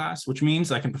cohomology class, which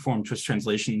means I can perform twist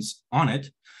translations on it.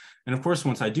 And of course,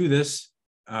 once I do this,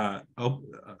 a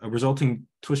resulting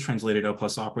twist translated L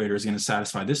plus operator is going to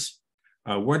satisfy this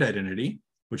word identity,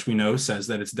 which we know says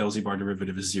that its del z bar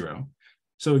derivative is 0.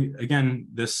 So again,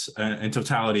 this in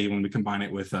totality, when we combine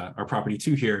it with our property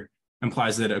 2 here,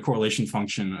 implies that a correlation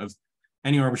function of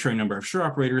any arbitrary number of Schur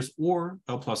operators or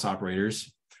L plus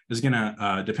operators is going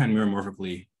to depend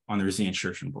meromorphically on their z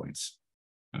insertion points.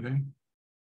 Okay.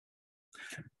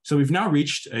 So we've now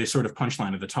reached a sort of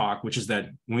punchline of the talk, which is that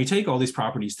when we take all these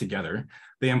properties together,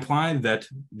 they imply that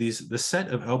the set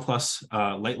of L plus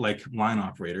light-like line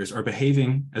operators are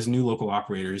behaving as new local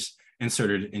operators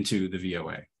inserted into the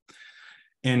VOA.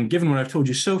 And given what I've told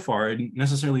you so far, it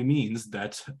necessarily means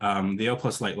that the L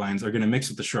plus light lines are going to mix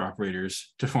with the Schur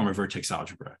operators to form a vertex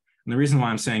algebra. And the reason why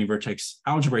I'm saying vertex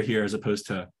algebra here as opposed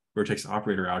to vertex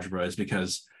operator algebra is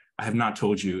because I have not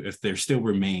told you if there still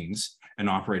remains an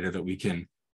operator that we can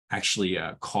actually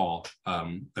call a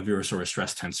Virasoro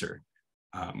stress tensor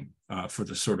for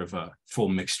the sort of full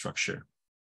mixed structure,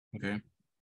 okay?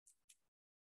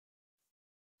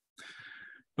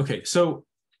 Okay, so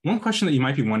one question that you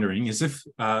might be wondering is if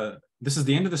this is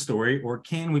the end of the story, or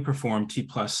can we perform T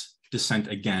plus descent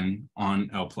again on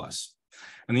L plus?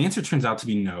 And the answer turns out to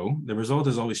be no. The result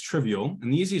is always trivial.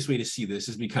 And the easiest way to see this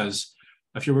is because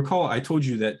if you recall, I told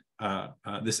you that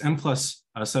this M plus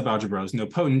subalgebra is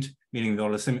nopotent, meaning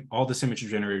that all the symmetry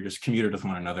generators commuted with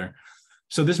one another.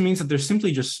 So this means that there's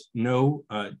simply just no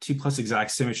T plus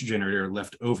exact symmetry generator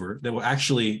left over that will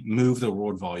actually move the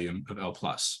world volume of L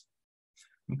plus,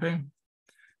 okay?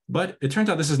 But it turns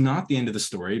out this is not the end of the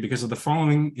story because of the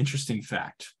following interesting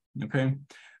fact, okay?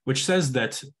 Which says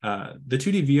that the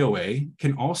 2D VOA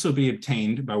can also be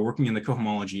obtained by working in the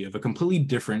cohomology of a completely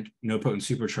different nopotent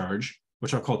supercharge,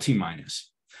 which I'll call T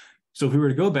minus. So if we were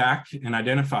to go back and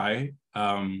identify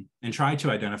and try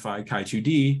to identify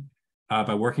chi2d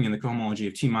by working in the cohomology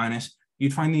of T minus,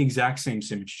 you'd find the exact same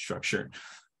symmetry structure,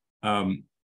 the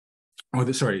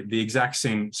exact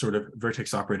same sort of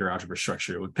vertex operator algebra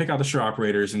structure. It would pick out the Schur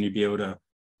operators and you'd be able to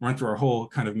run through our whole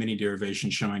kind of mini derivation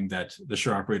showing that the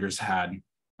Schur operators had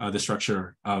the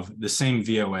structure of the same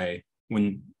VOA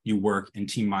when you work in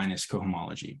T minus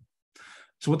cohomology.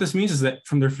 So what this means is that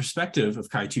from the perspective of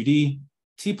chi2d,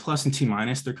 T plus and T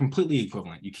minus, they're completely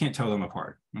equivalent. You can't tell them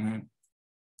apart. Okay?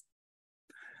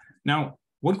 Now,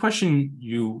 one question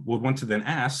you would want to then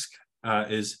ask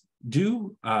is,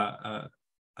 do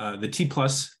the T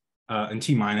plus and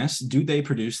T minus, do they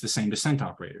produce the same descent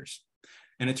operators?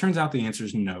 And it turns out the answer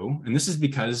is no. And this is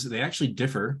because they actually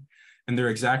differ in their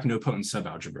exact nopotent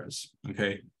subalgebras.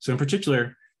 Okay, so in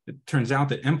particular, it turns out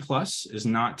that M plus is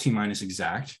not T minus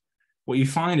exact. What you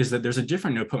find is that there's a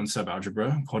different nopotent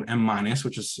subalgebra called M minus,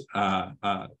 which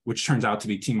turns out to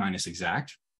be T minus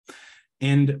exact.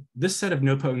 And this set of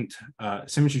nopotent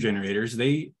symmetry generators,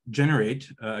 they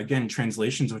generate, again,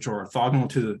 translations which are orthogonal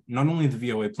to not only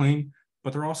the VOA plane,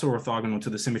 but they're also orthogonal to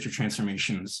the symmetry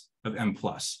transformations of M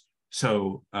plus.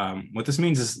 So what this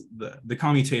means is the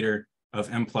commutator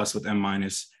of M plus with M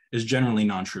minus is generally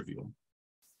non-trivial.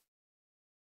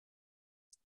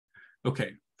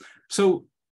 Okay, so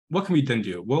what can we then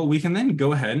do? Well, we can then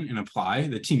go ahead and apply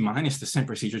the T minus descent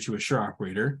procedure to a Schur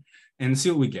operator and see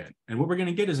what we get. And what we're going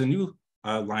to get is a new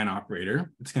line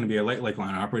operator. It's going to be a light-like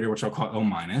line operator, which I'll call L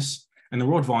minus. and the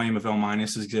world volume of L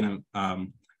minus is gonna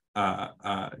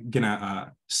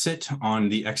sit on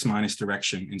the x minus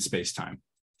direction in space-time.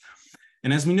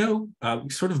 And as we know,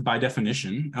 sort of by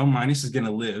definition, L minus is going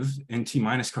to live in T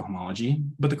minus cohomology.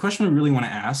 But the question we really want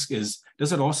to ask is,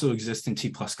 does it also exist in T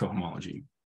plus cohomology?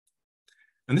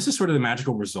 And this is sort of the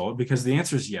magical result, because the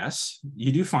answer is yes.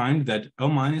 You do find that L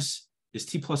minus is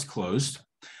T plus closed,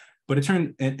 but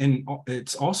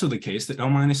it's also the case that L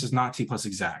minus is not T plus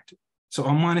exact. So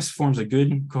L minus forms a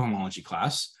good cohomology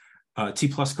class, T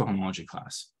plus cohomology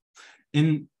class.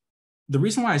 And the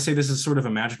reason why I say this is sort of a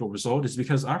magical result is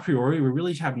because a priori, we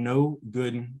really have no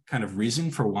good kind of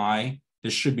reason for why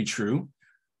this should be true,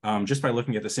 just by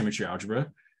looking at the symmetry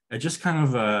algebra. It just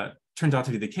kind of turns out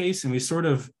to be the case, and we sort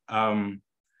of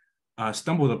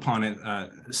stumbled upon it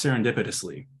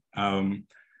serendipitously.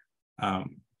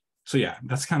 So yeah,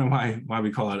 that's kind of why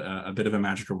we call it a bit of a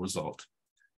magical result.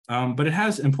 But it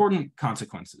has important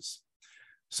consequences.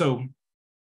 So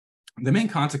the main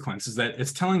consequence is that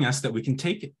it's telling us that we can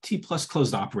take T plus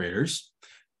closed operators,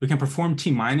 we can perform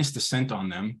T minus descent on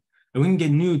them, and we can get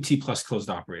new T plus closed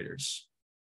operators.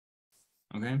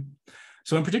 Okay,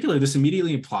 so in particular, this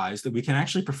immediately implies that we can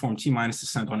actually perform T minus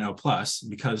descent on L plus,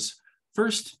 because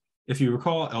first, if you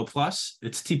recall L plus,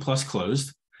 it's T plus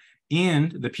closed,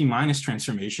 and the P minus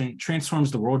transformation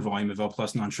transforms the world volume of L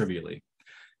plus non-trivially.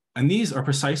 And these are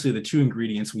precisely the two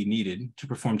ingredients we needed to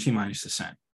perform T minus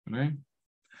descent, okay?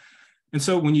 And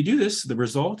so when you do this, the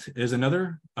result is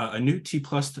a new T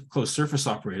plus closed surface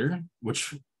operator,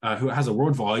 who has a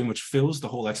world volume which fills the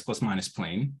whole x plus minus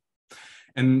plane.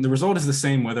 And the result is the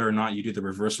same whether or not you do the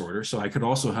reverse order. So I could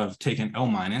also have taken L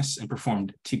minus and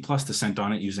performed T plus descent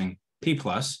on it using P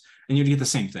plus, and you'd get the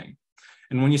same thing.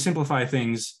 And when you simplify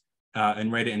things and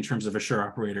write it in terms of a Schur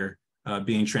operator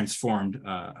being transformed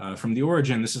from the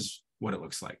origin, this is what it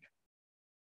looks like.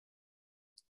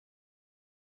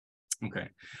 Okay,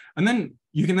 and then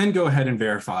you can then go ahead and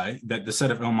verify that the set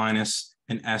of L minus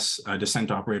and S descent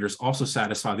operators also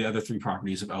satisfy the other three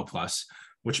properties of L plus,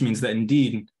 which means that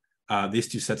indeed these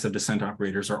two sets of descent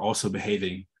operators are also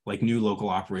behaving like new local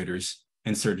operators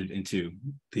inserted into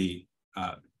the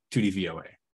 2D VOA.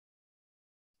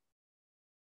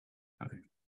 Okay,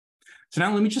 so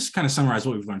now let me just kind of summarize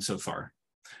what we've learned so far.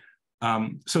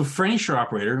 So for any Schur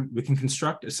operator, we can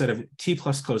construct a set of T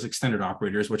plus closed extended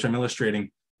operators, which I'm illustrating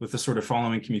with the sort of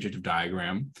following commutative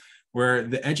diagram, where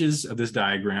the edges of this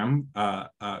diagram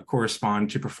correspond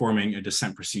to performing a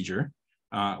descent procedure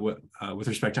with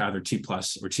respect to either T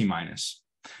plus or T minus.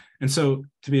 And so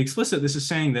to be explicit, this is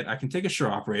saying that I can take a Schur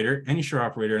operator, any Schur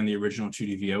operator in the original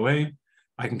 2D VOA,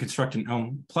 I can construct an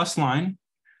L plus line,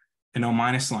 an L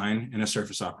minus line, and a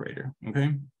surface operator,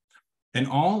 okay? And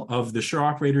all of the Schur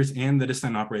operators and the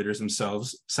descent operators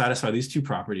themselves satisfy these two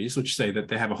properties, which say that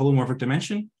they have a holomorphic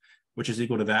dimension, which is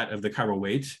equal to that of the chiral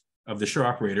weight of the Schur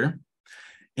operator.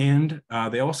 And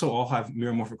they also all have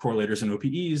meromorphic correlators and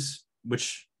OPEs,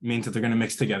 which means that they're going to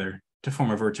mix together to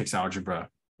form a vertex algebra,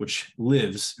 which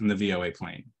lives in the VOA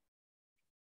plane.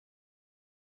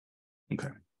 Okay.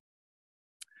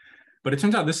 But it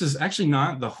turns out this is actually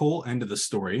not the whole end of the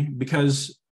story,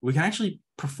 because we can actually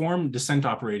perform descent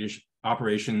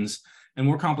operations in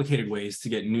more complicated ways to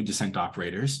get new descent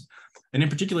operators. And in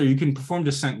particular, you can perform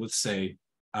descent with, say,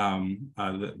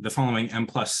 the following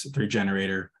M+3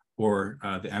 generator or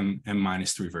the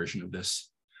M-3 version of this.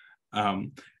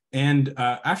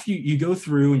 After you go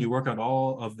through and you work out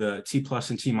all of the T plus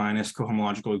and T minus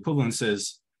cohomological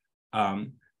equivalences,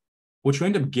 what you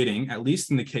end up getting, at least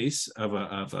in the case of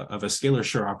a scalar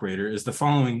Schur operator, is the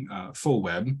following full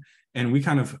web. And we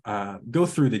kind of go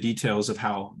through the details of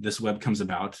how this web comes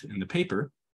about in the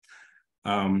paper.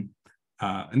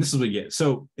 And this is what you get.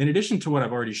 So in addition to what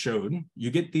I've already showed, you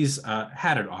get these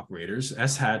hatted operators,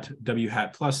 S hat, W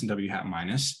hat plus, and W hat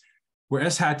minus, where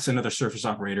S hat's another surface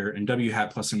operator, and W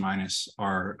hat plus and minus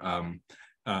are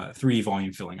 3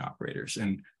 volume filling operators.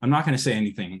 And I'm not going to say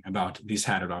anything about these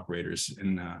hatted operators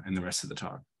in the rest of the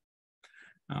talk.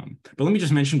 But let me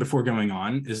just mention before going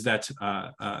on is that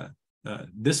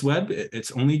this web,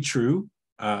 it's only true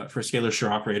for scalar Schur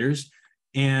operators,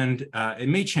 and it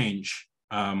may change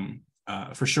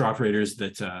for Schur operators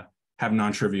that have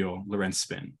non-trivial Lorentz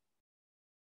spin.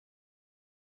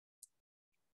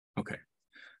 Okay,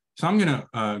 so I'm gonna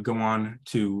go on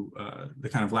to the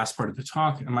kind of last part of the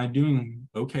talk. Am I doing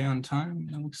okay on time,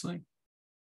 it looks like?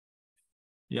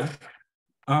 Yeah,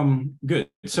 good.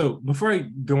 So before I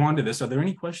go on to this, are there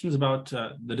any questions about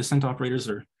the descent operators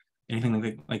or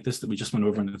anything like this that we just went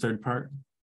over in the third part?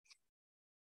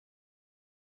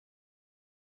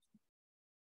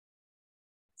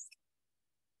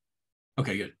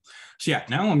 Okay, good. So yeah,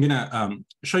 now I'm gonna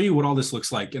show you what all this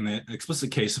looks like in the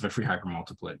explicit case of a free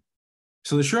hypermultiplet.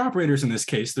 So the Schur operators in this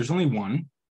case, there's only one,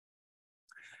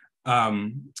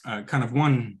 fundamental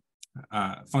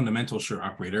Schur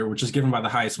operator, which is given by the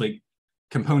highest weight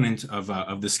component of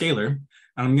the scalar.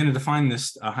 And I'm going to define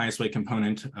this highest weight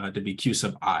component to be Q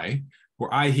sub I,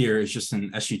 where I here is just an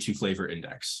SG2 flavor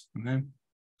index. Okay.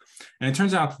 And it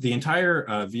turns out that the entire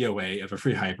VOA of a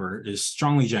free hyper is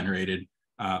strongly generated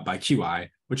by Qi,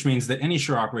 which means that any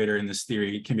Schur operator in this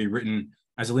theory can be written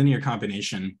as a linear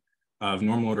combination of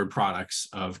normal ordered products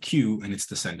of Q and its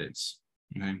descendants.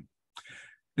 Okay.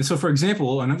 And so, for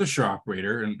example, another Schur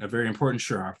operator, and a very important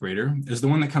Schur operator, is the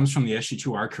one that comes from the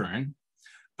SG2R current,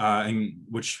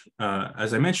 which,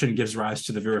 as I mentioned, gives rise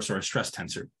to the Virasoro stress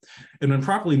tensor. And when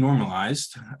properly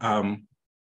normalized,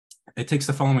 it takes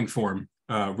the following form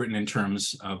written in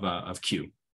terms of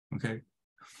Q. Okay.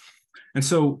 And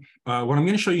so what I'm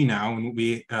going to show you now, and what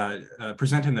we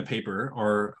present in the paper,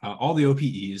 are all the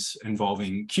OPEs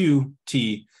involving Q,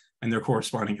 T, and their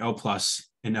corresponding L plus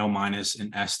and L minus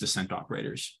and S descent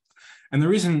operators. And the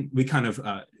reason we kind of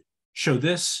show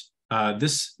the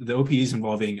OPEs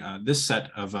involving this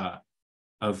set of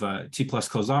T plus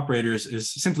closed operators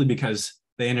is simply because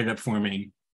they ended up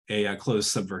forming a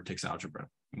closed subvertex algebra.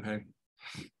 Okay.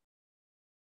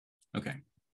 Okay.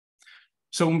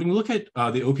 So when we look at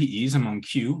the OPEs among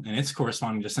Q and its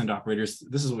corresponding descent operators,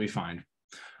 this is what we find.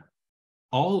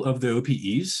 All of the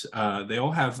OPEs, they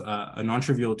all have a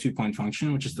non-trivial two-point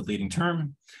function, which is the leading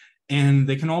term, and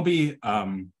they can all be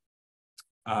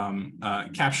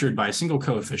captured by a single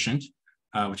coefficient,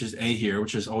 which is A here,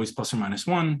 which is always plus or minus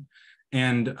 1.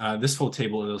 And this full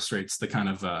table illustrates the kind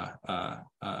of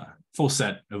full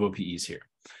set of OPEs here.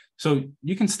 So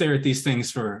you can stare at these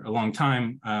things for a long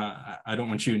time. I don't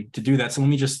want you to do that. So let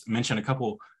me just mention a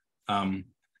couple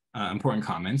important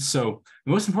comments. So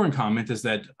the most important comment is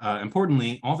that,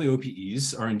 importantly, all the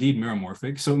OPEs are indeed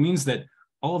meromorphic. So it means that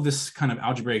all of this kind of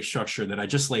algebraic structure that I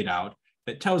just laid out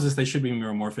that tells us they should be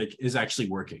meromorphic is actually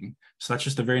working. So that's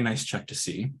just a very nice check to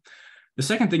see. The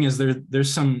second thing is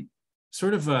there's some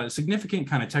sort of significant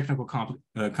kind of technical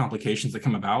complications that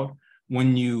come about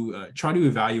when you try to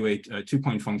evaluate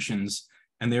two-point functions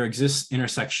and there exists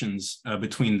intersections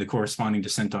between the corresponding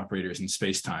descent operators in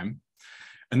space-time.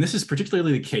 And this is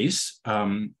particularly the case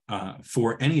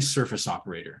for any surface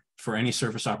operator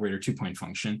two-point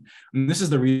function. And this is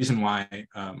the reason why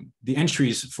the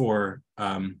entries for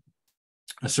a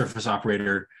surface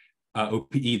operator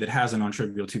OPE that has a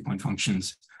non-trivial two-point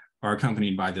functions are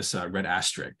accompanied by this red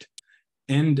asterisk.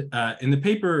 And in the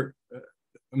paper,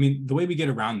 I mean, the way we get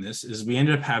around this is we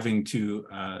ended up having to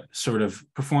sort of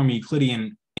perform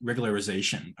Euclidean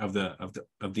regularization of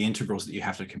the integrals that you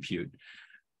have to compute.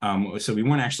 So we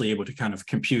weren't actually able to kind of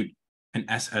compute an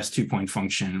SS two-point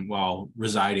function while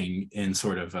residing in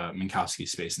sort of Minkowski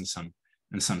space in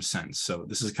some sense. So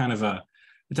this is kind of a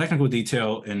technical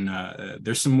detail, and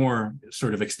there's some more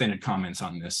sort of extended comments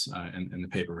on this in the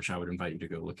paper, which I would invite you to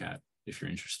go look at if you're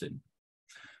interested.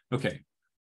 Okay.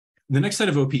 The next set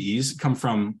of OPEs come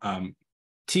from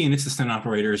T and its descent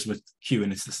operators with Q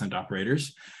and its descent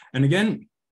operators. And again,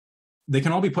 they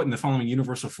can all be put in the following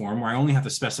universal form where I only have to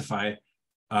specify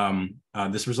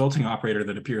this resulting operator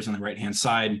that appears on the right-hand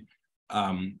side,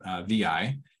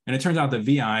 VI. And it turns out that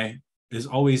VI is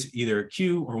always either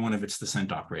Q or one of its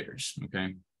descent operators,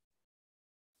 okay?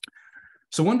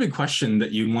 So one big question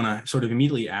that you want to sort of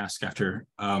immediately ask after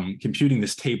computing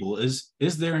this table is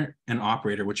there an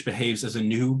operator which behaves as a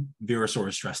new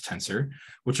Virasoro stress tensor,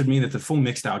 which would mean that the full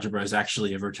mixed algebra is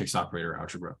actually a vertex operator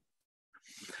algebra?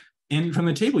 And from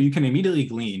the table, you can immediately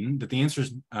glean that the answer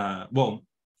is,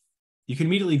 you can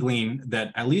immediately glean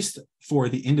that at least for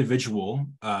the individual,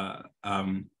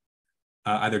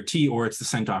 either T or its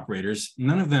descent operators,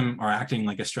 none of them are acting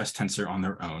like a stress tensor on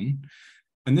their own.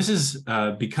 And this is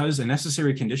because a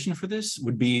necessary condition for this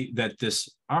would be that this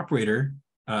operator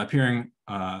appearing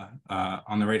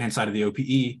on the right-hand side of the OPE,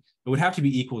 it would have to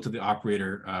be equal to the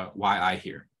operator YI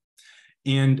here.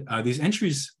 And these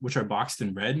entries, which are boxed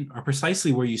in red, are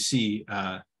precisely where you see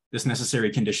this necessary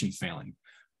condition failing.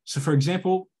 So for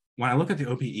example, when I look at the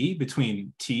OPE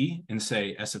between T and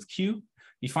say S of Q,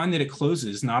 you find that it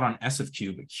closes not on S of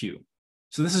Q, but Q.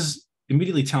 So this is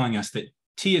immediately telling us that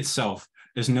T itself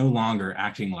is no longer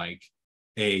acting like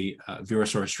a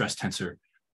Virasoro stress tensor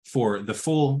for the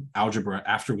full algebra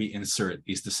after we insert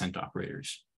these descent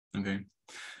operators, okay?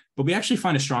 But we actually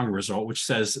find a stronger result, which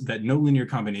says that no linear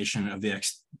combination of the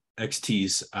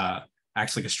XTs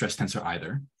acts like a stress tensor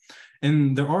either.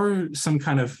 And there are some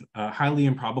kind of highly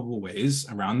improbable ways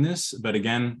around this, but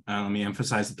again, let me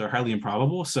emphasize that they're highly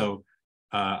improbable. So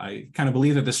I kind of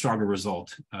believe that the stronger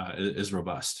result is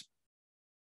robust.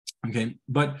 Okay,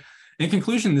 but in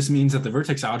conclusion, this means that the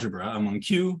vertex algebra among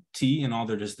Q, T, and all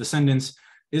their descendants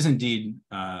is indeed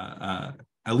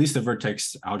at least a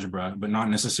vertex algebra, but not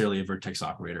necessarily a vertex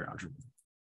operator algebra.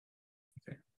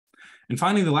 Okay. And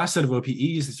finally, the last set of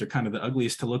OPEs, these are kind of the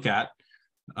ugliest to look at.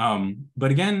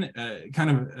 But again,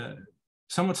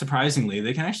 somewhat surprisingly,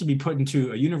 they can actually be put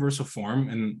into a universal form,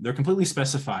 and they're completely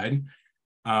specified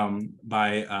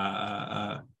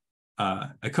by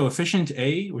a coefficient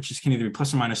A, which can either be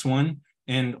plus or minus 1,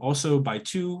 and also by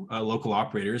two local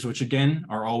operators, which again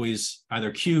are always either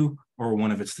Q or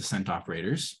one of its descent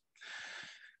operators.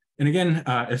 And again,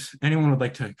 if anyone would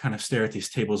like to kind of stare at these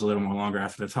tables a little more longer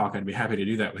after the talk, I'd be happy to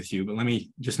do that with you. But let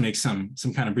me just make some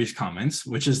kind of brief comments,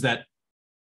 which is that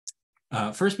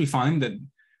first we find that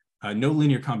no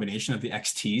linear combination of the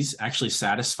XTs actually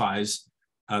satisfies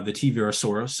the T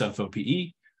Virasoro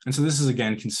self-OPE. And so this is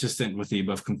again consistent with the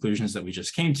above conclusions that we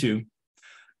just came to.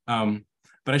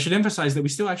 But I should emphasize that we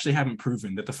still actually haven't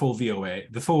proven that the full VOA,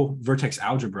 the full vertex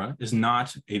algebra is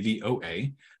not a VOA,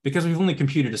 because we've only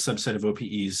computed a subset of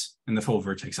OPEs in the full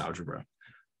vertex algebra.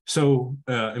 So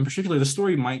in particular, the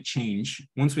story might change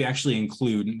once we actually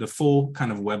include the full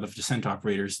kind of web of descent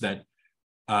operators that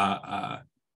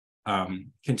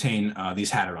contain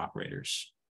these Haddard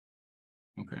operators.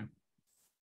 Okay.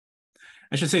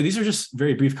 I should say these are just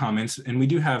very brief comments, and we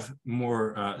do have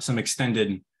more some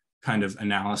extended kind of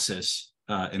analysis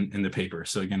in the paper.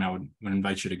 So again, I would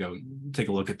invite you to go take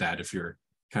a look at that if you're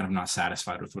kind of not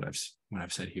satisfied with what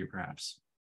I've said here, perhaps.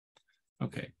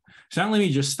 Okay, so now let me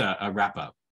just wrap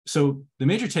up. So the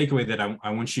major takeaway that I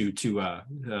want you to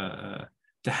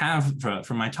have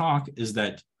from my talk is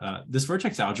that this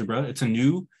vertex algebra, it's a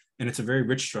new and it's a very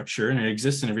rich structure, and it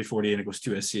exists in every 48 n equals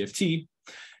 2 SCFT.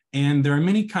 And there are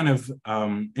many kind of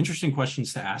interesting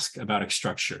questions to ask about its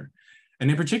structure. And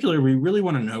in particular, we really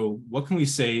want to know, what can we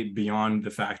say beyond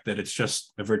the fact that it's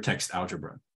just a vertex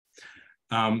algebra?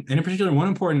 And in particular, one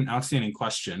important outstanding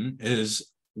question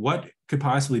is, what could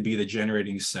possibly be the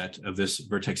generating set of this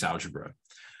vertex algebra?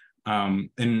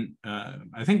 And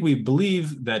I think we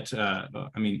believe that,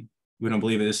 I mean, we don't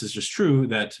believe that this is just true,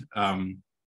 that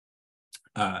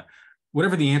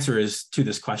whatever the answer is to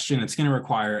this question, it's going to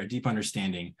require a deep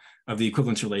understanding of the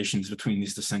equivalence relations between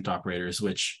these descent operators,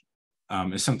 which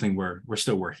is something we're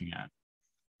still working at.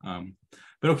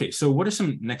 But okay, so what are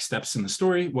some next steps in the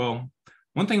story? Well,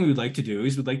 one thing we would like to do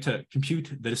is we'd like to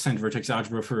compute the descent vertex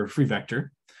algebra for a free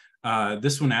vector.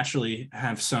 This will naturally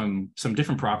have some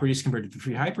different properties compared to the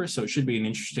free hyper, so it should be an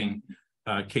interesting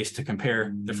case to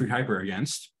compare the free hyper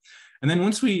against. And then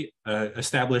once we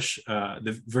establish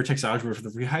the vertex algebra for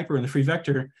the free hyper and the free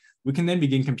vector, we can then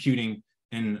begin computing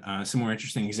in some more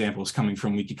interesting examples coming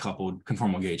from weakly coupled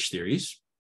conformal gauge theories.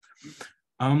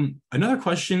 Another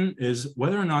question is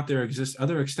whether or not there exist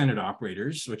other extended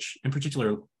operators, which in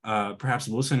particular, perhaps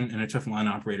Wilson and Etoff line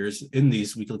operators in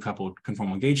these weakly coupled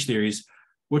conformal gauge theories,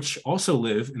 which also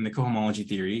live in the cohomology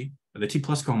theory, the T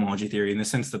plus cohomology theory, in the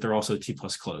sense that they're also T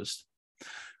plus closed.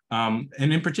 And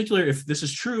in particular, if this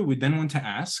is true, we then want to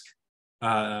ask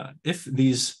if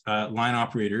these line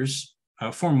operators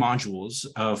form modules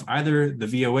of either the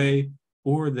VOA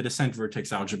or the descent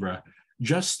vertex algebra,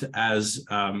 just as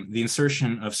the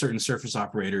insertion of certain surface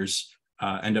operators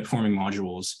end up forming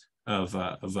modules of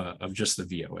just the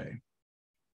VOA.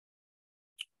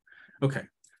 Okay,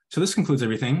 so this concludes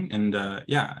everything. And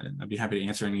yeah, I'd be happy to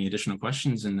answer any additional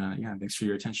questions. And yeah, thanks for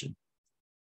your attention.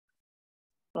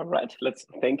 All right, let's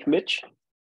thank Mitch.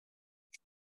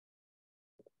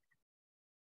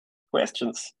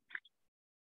 Questions?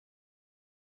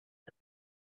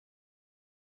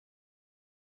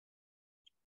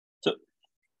 So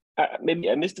maybe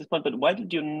I missed this one, but why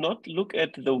did you not look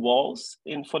at the walls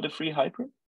for the free hyper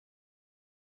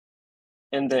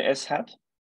and the S hat?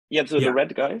 Yeah, so the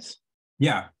red guys.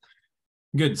 Yeah,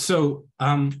 good. So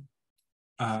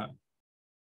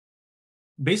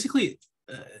basically,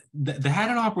 the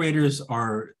Haddon operators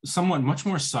are somewhat much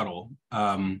more subtle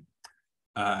in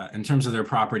terms of their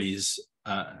properties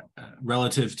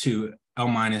relative to L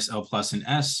minus, L plus, and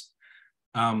S.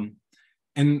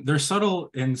 And they're subtle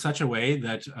in such a way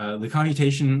that the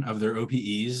computation of their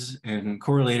OPEs and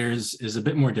correlators is a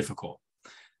bit more difficult.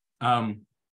 And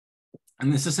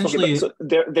this essentially— okay, so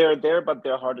they're there, but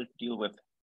they're harder to deal with.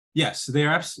 Yes, they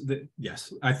are.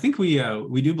 Yes, I think we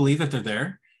do believe that they're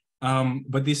there.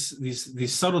 But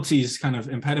these subtleties, kind of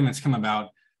impediments, come about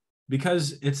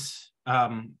because it's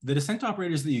the descent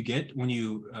operators that you get when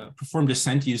you perform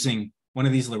descent using one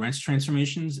of these Lorentz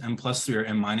transformations, M plus 3 or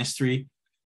M minus 3.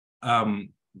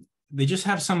 they just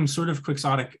have some sort of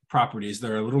quixotic properties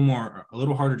that are a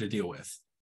little harder to deal with.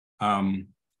 And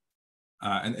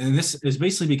this is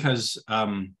basically because,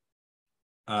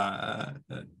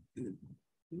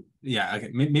 yeah, okay,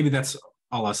 maybe that's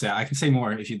all I'll say. I can say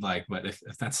more if you'd like, but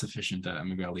if that's sufficient,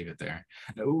 maybe I'll leave it there.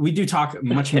 We do talk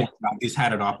much more about these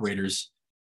hatted operators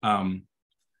in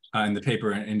the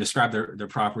paper and describe their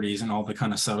properties and all the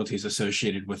kind of subtleties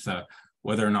associated with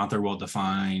whether or not they're well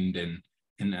defined and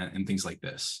things like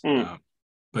this.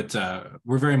 But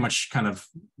we're very much kind of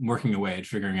working away at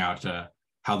figuring out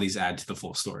how these add to the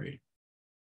full story.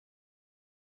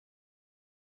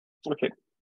 Okay.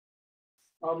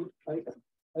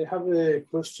 I have a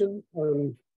question.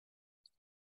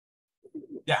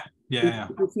 Yeah.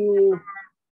 If you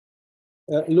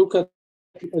look at,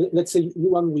 let's say,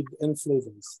 U1 with n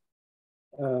flavors,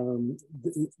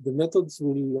 the methods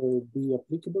will be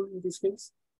applicable in this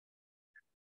case?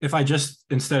 If I just,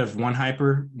 instead of one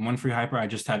free hyper, I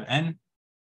just have n?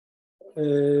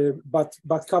 But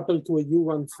coupled to a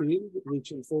U1 field,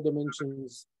 which in 4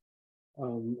 dimensions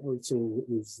also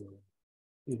is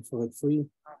infrared free.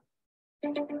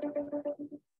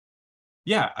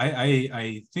 Yeah,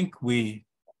 I think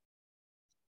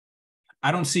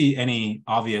I don't see any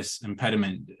obvious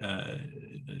impediment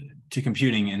to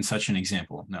computing in such an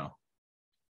example, no.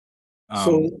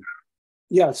 So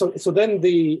then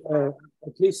the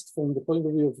at least from the point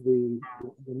of view of the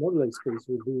moduli space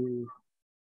will be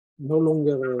no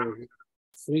longer a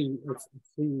free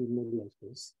moduli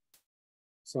space.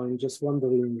 So I'm just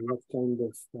wondering what kind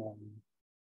of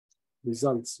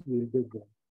results you did there.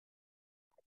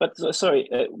 But sorry,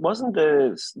 wasn't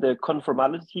the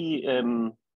conformality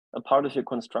a part of your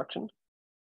construction?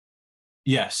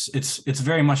 Yes, it's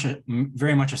very much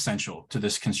essential to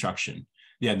this construction.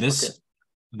 Yeah,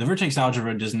 the vertex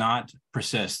algebra does not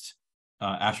persist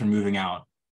after moving out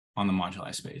on the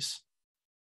moduli space,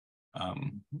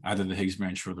 either the Higgs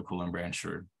branch or the Coulomb branch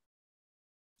or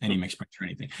any mixed branch or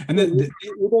anything. And then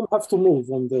you don't have to move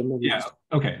on the moduli. Yeah.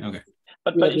 Okay.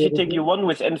 But if you take U1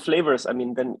 with n flavors, I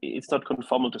mean, then it's not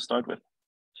conformal to start with.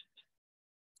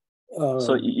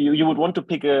 So you would want to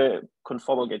pick a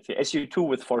conformal gate here, SU2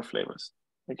 with 4 flavors,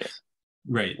 I guess.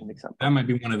 Right. That might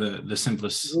be one of the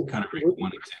simplest kind of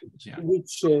one examples. Yeah.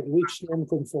 Which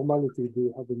non-conformality do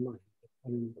you have in mind? I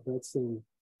mean, that's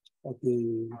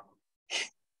the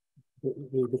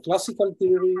classical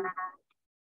theory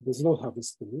does not have a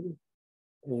scale.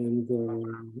 And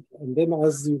then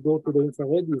as you go to the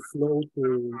infrared, you flow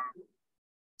to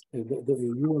the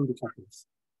U1 decouples.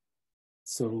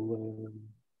 So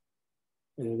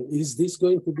is this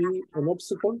going to be an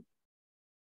obstacle?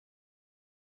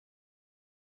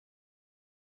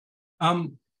 But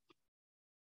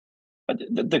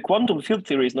the quantum field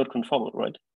theory is not conformal,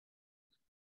 right?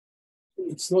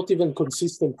 It's not even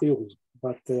consistent theory.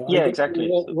 But yeah, exactly.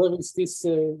 Where is this?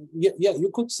 Yeah,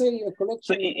 you could say a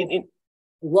collection of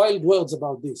wild words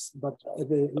about this. But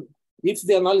if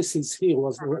the analysis here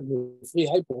was free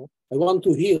hyper, I want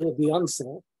to hear the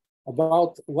answer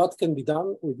about what can be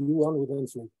done with U1 with n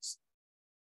flavors.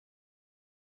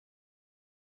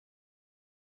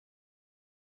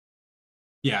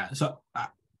 Yeah, so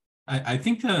I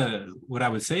think what I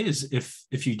would say is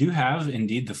if you do have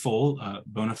indeed the full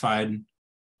bona fide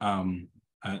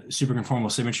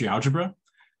superconformal symmetry algebra,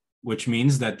 which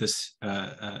means that this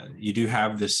you do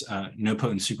have this no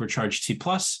potent supercharged T+,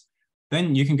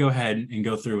 then you can go ahead and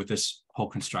go through with this whole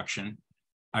construction.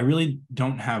 I really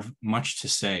don't have much to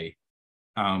say,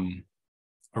 or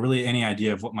really any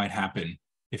idea of what might happen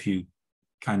if you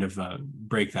kind of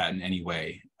break that in any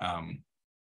way.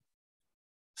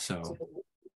 So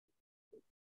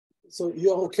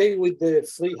you're okay with the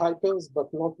free hypers,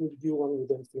 but not with U1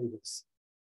 with n flavors?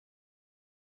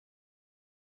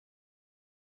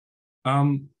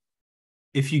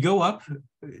 If you go up,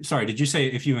 sorry, did you say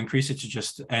if you increase it to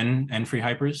just n free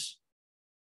hypers?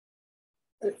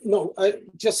 No, I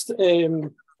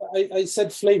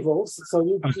said flavors, so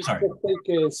you just take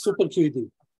a super QED.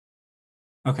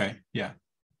 Okay, yeah.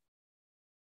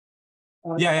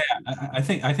 I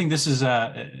think this is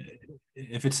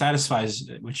if it satisfies,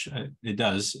 which it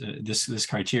does, this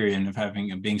criterion of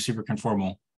being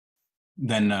superconformal,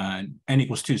 then n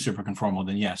equals 2 superconformal,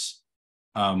 then yes.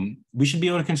 We should be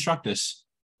able to construct this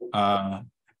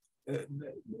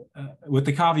with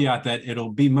the caveat that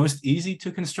it'll be most easy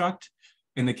to construct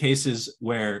in the cases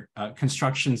where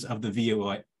constructions of the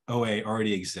VOA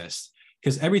already exist.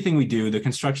 Because everything we do, the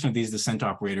construction of these descent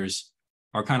operators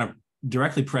are kind of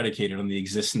directly predicated on the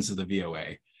existence of the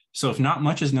VOA. So if not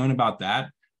much is known about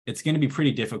that, it's going to be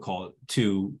pretty difficult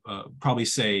to probably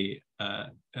say,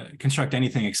 construct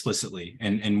anything explicitly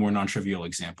in more non-trivial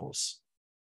examples.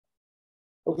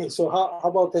 Okay, so how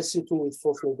about SU2 with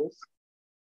 4 flavors?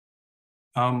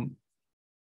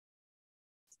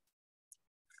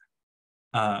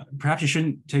 Perhaps you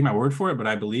shouldn't take my word for it, but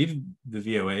I believe the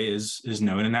VOA is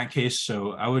known in that case.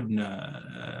 So I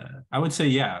would say,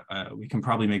 yeah, we can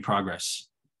probably make progress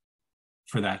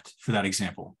for that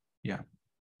example. Yeah,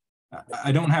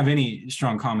 I don't have any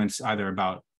strong comments either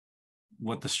about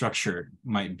what the structure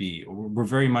might be. We're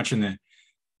very much in the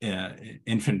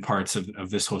infant parts of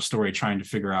this whole story, trying to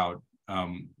figure out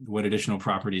what additional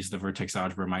properties the vertex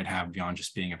algebra might have beyond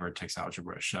just being a vertex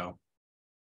algebra. So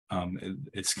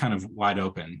it's kind of wide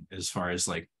open as far as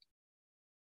like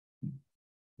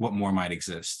what more might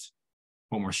exist,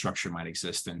 what more structure might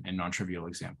exist in non-trivial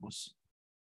examples.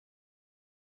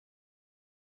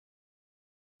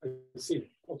 I see.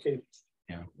 Okay.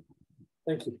 Yeah.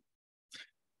 Thank you.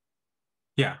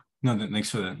 Yeah. No, thanks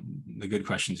for the good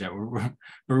questions. Yeah, we're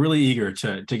really eager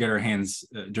to get our hands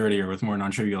dirtier with more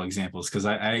non-trivial examples, because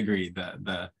I agree that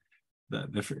the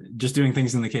just doing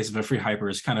things in the case of a free hyper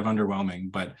is kind of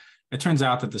underwhelming, but it turns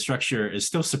out that the structure is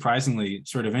still surprisingly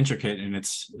sort of intricate, and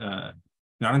it's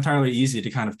not entirely easy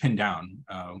to kind of pin down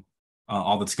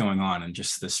all that's going on in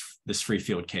just this free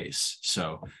field case.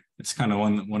 So it's kind of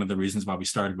one of the reasons why we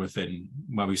started with it and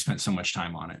why we spent so much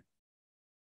time on it.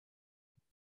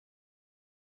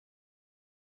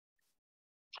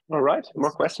 All right,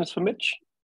 more questions for Mitch?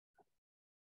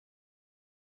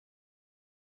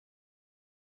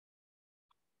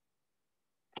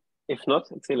 If not,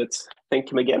 let's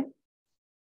thank him again.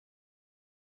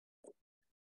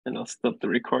 And I'll stop the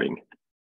recording.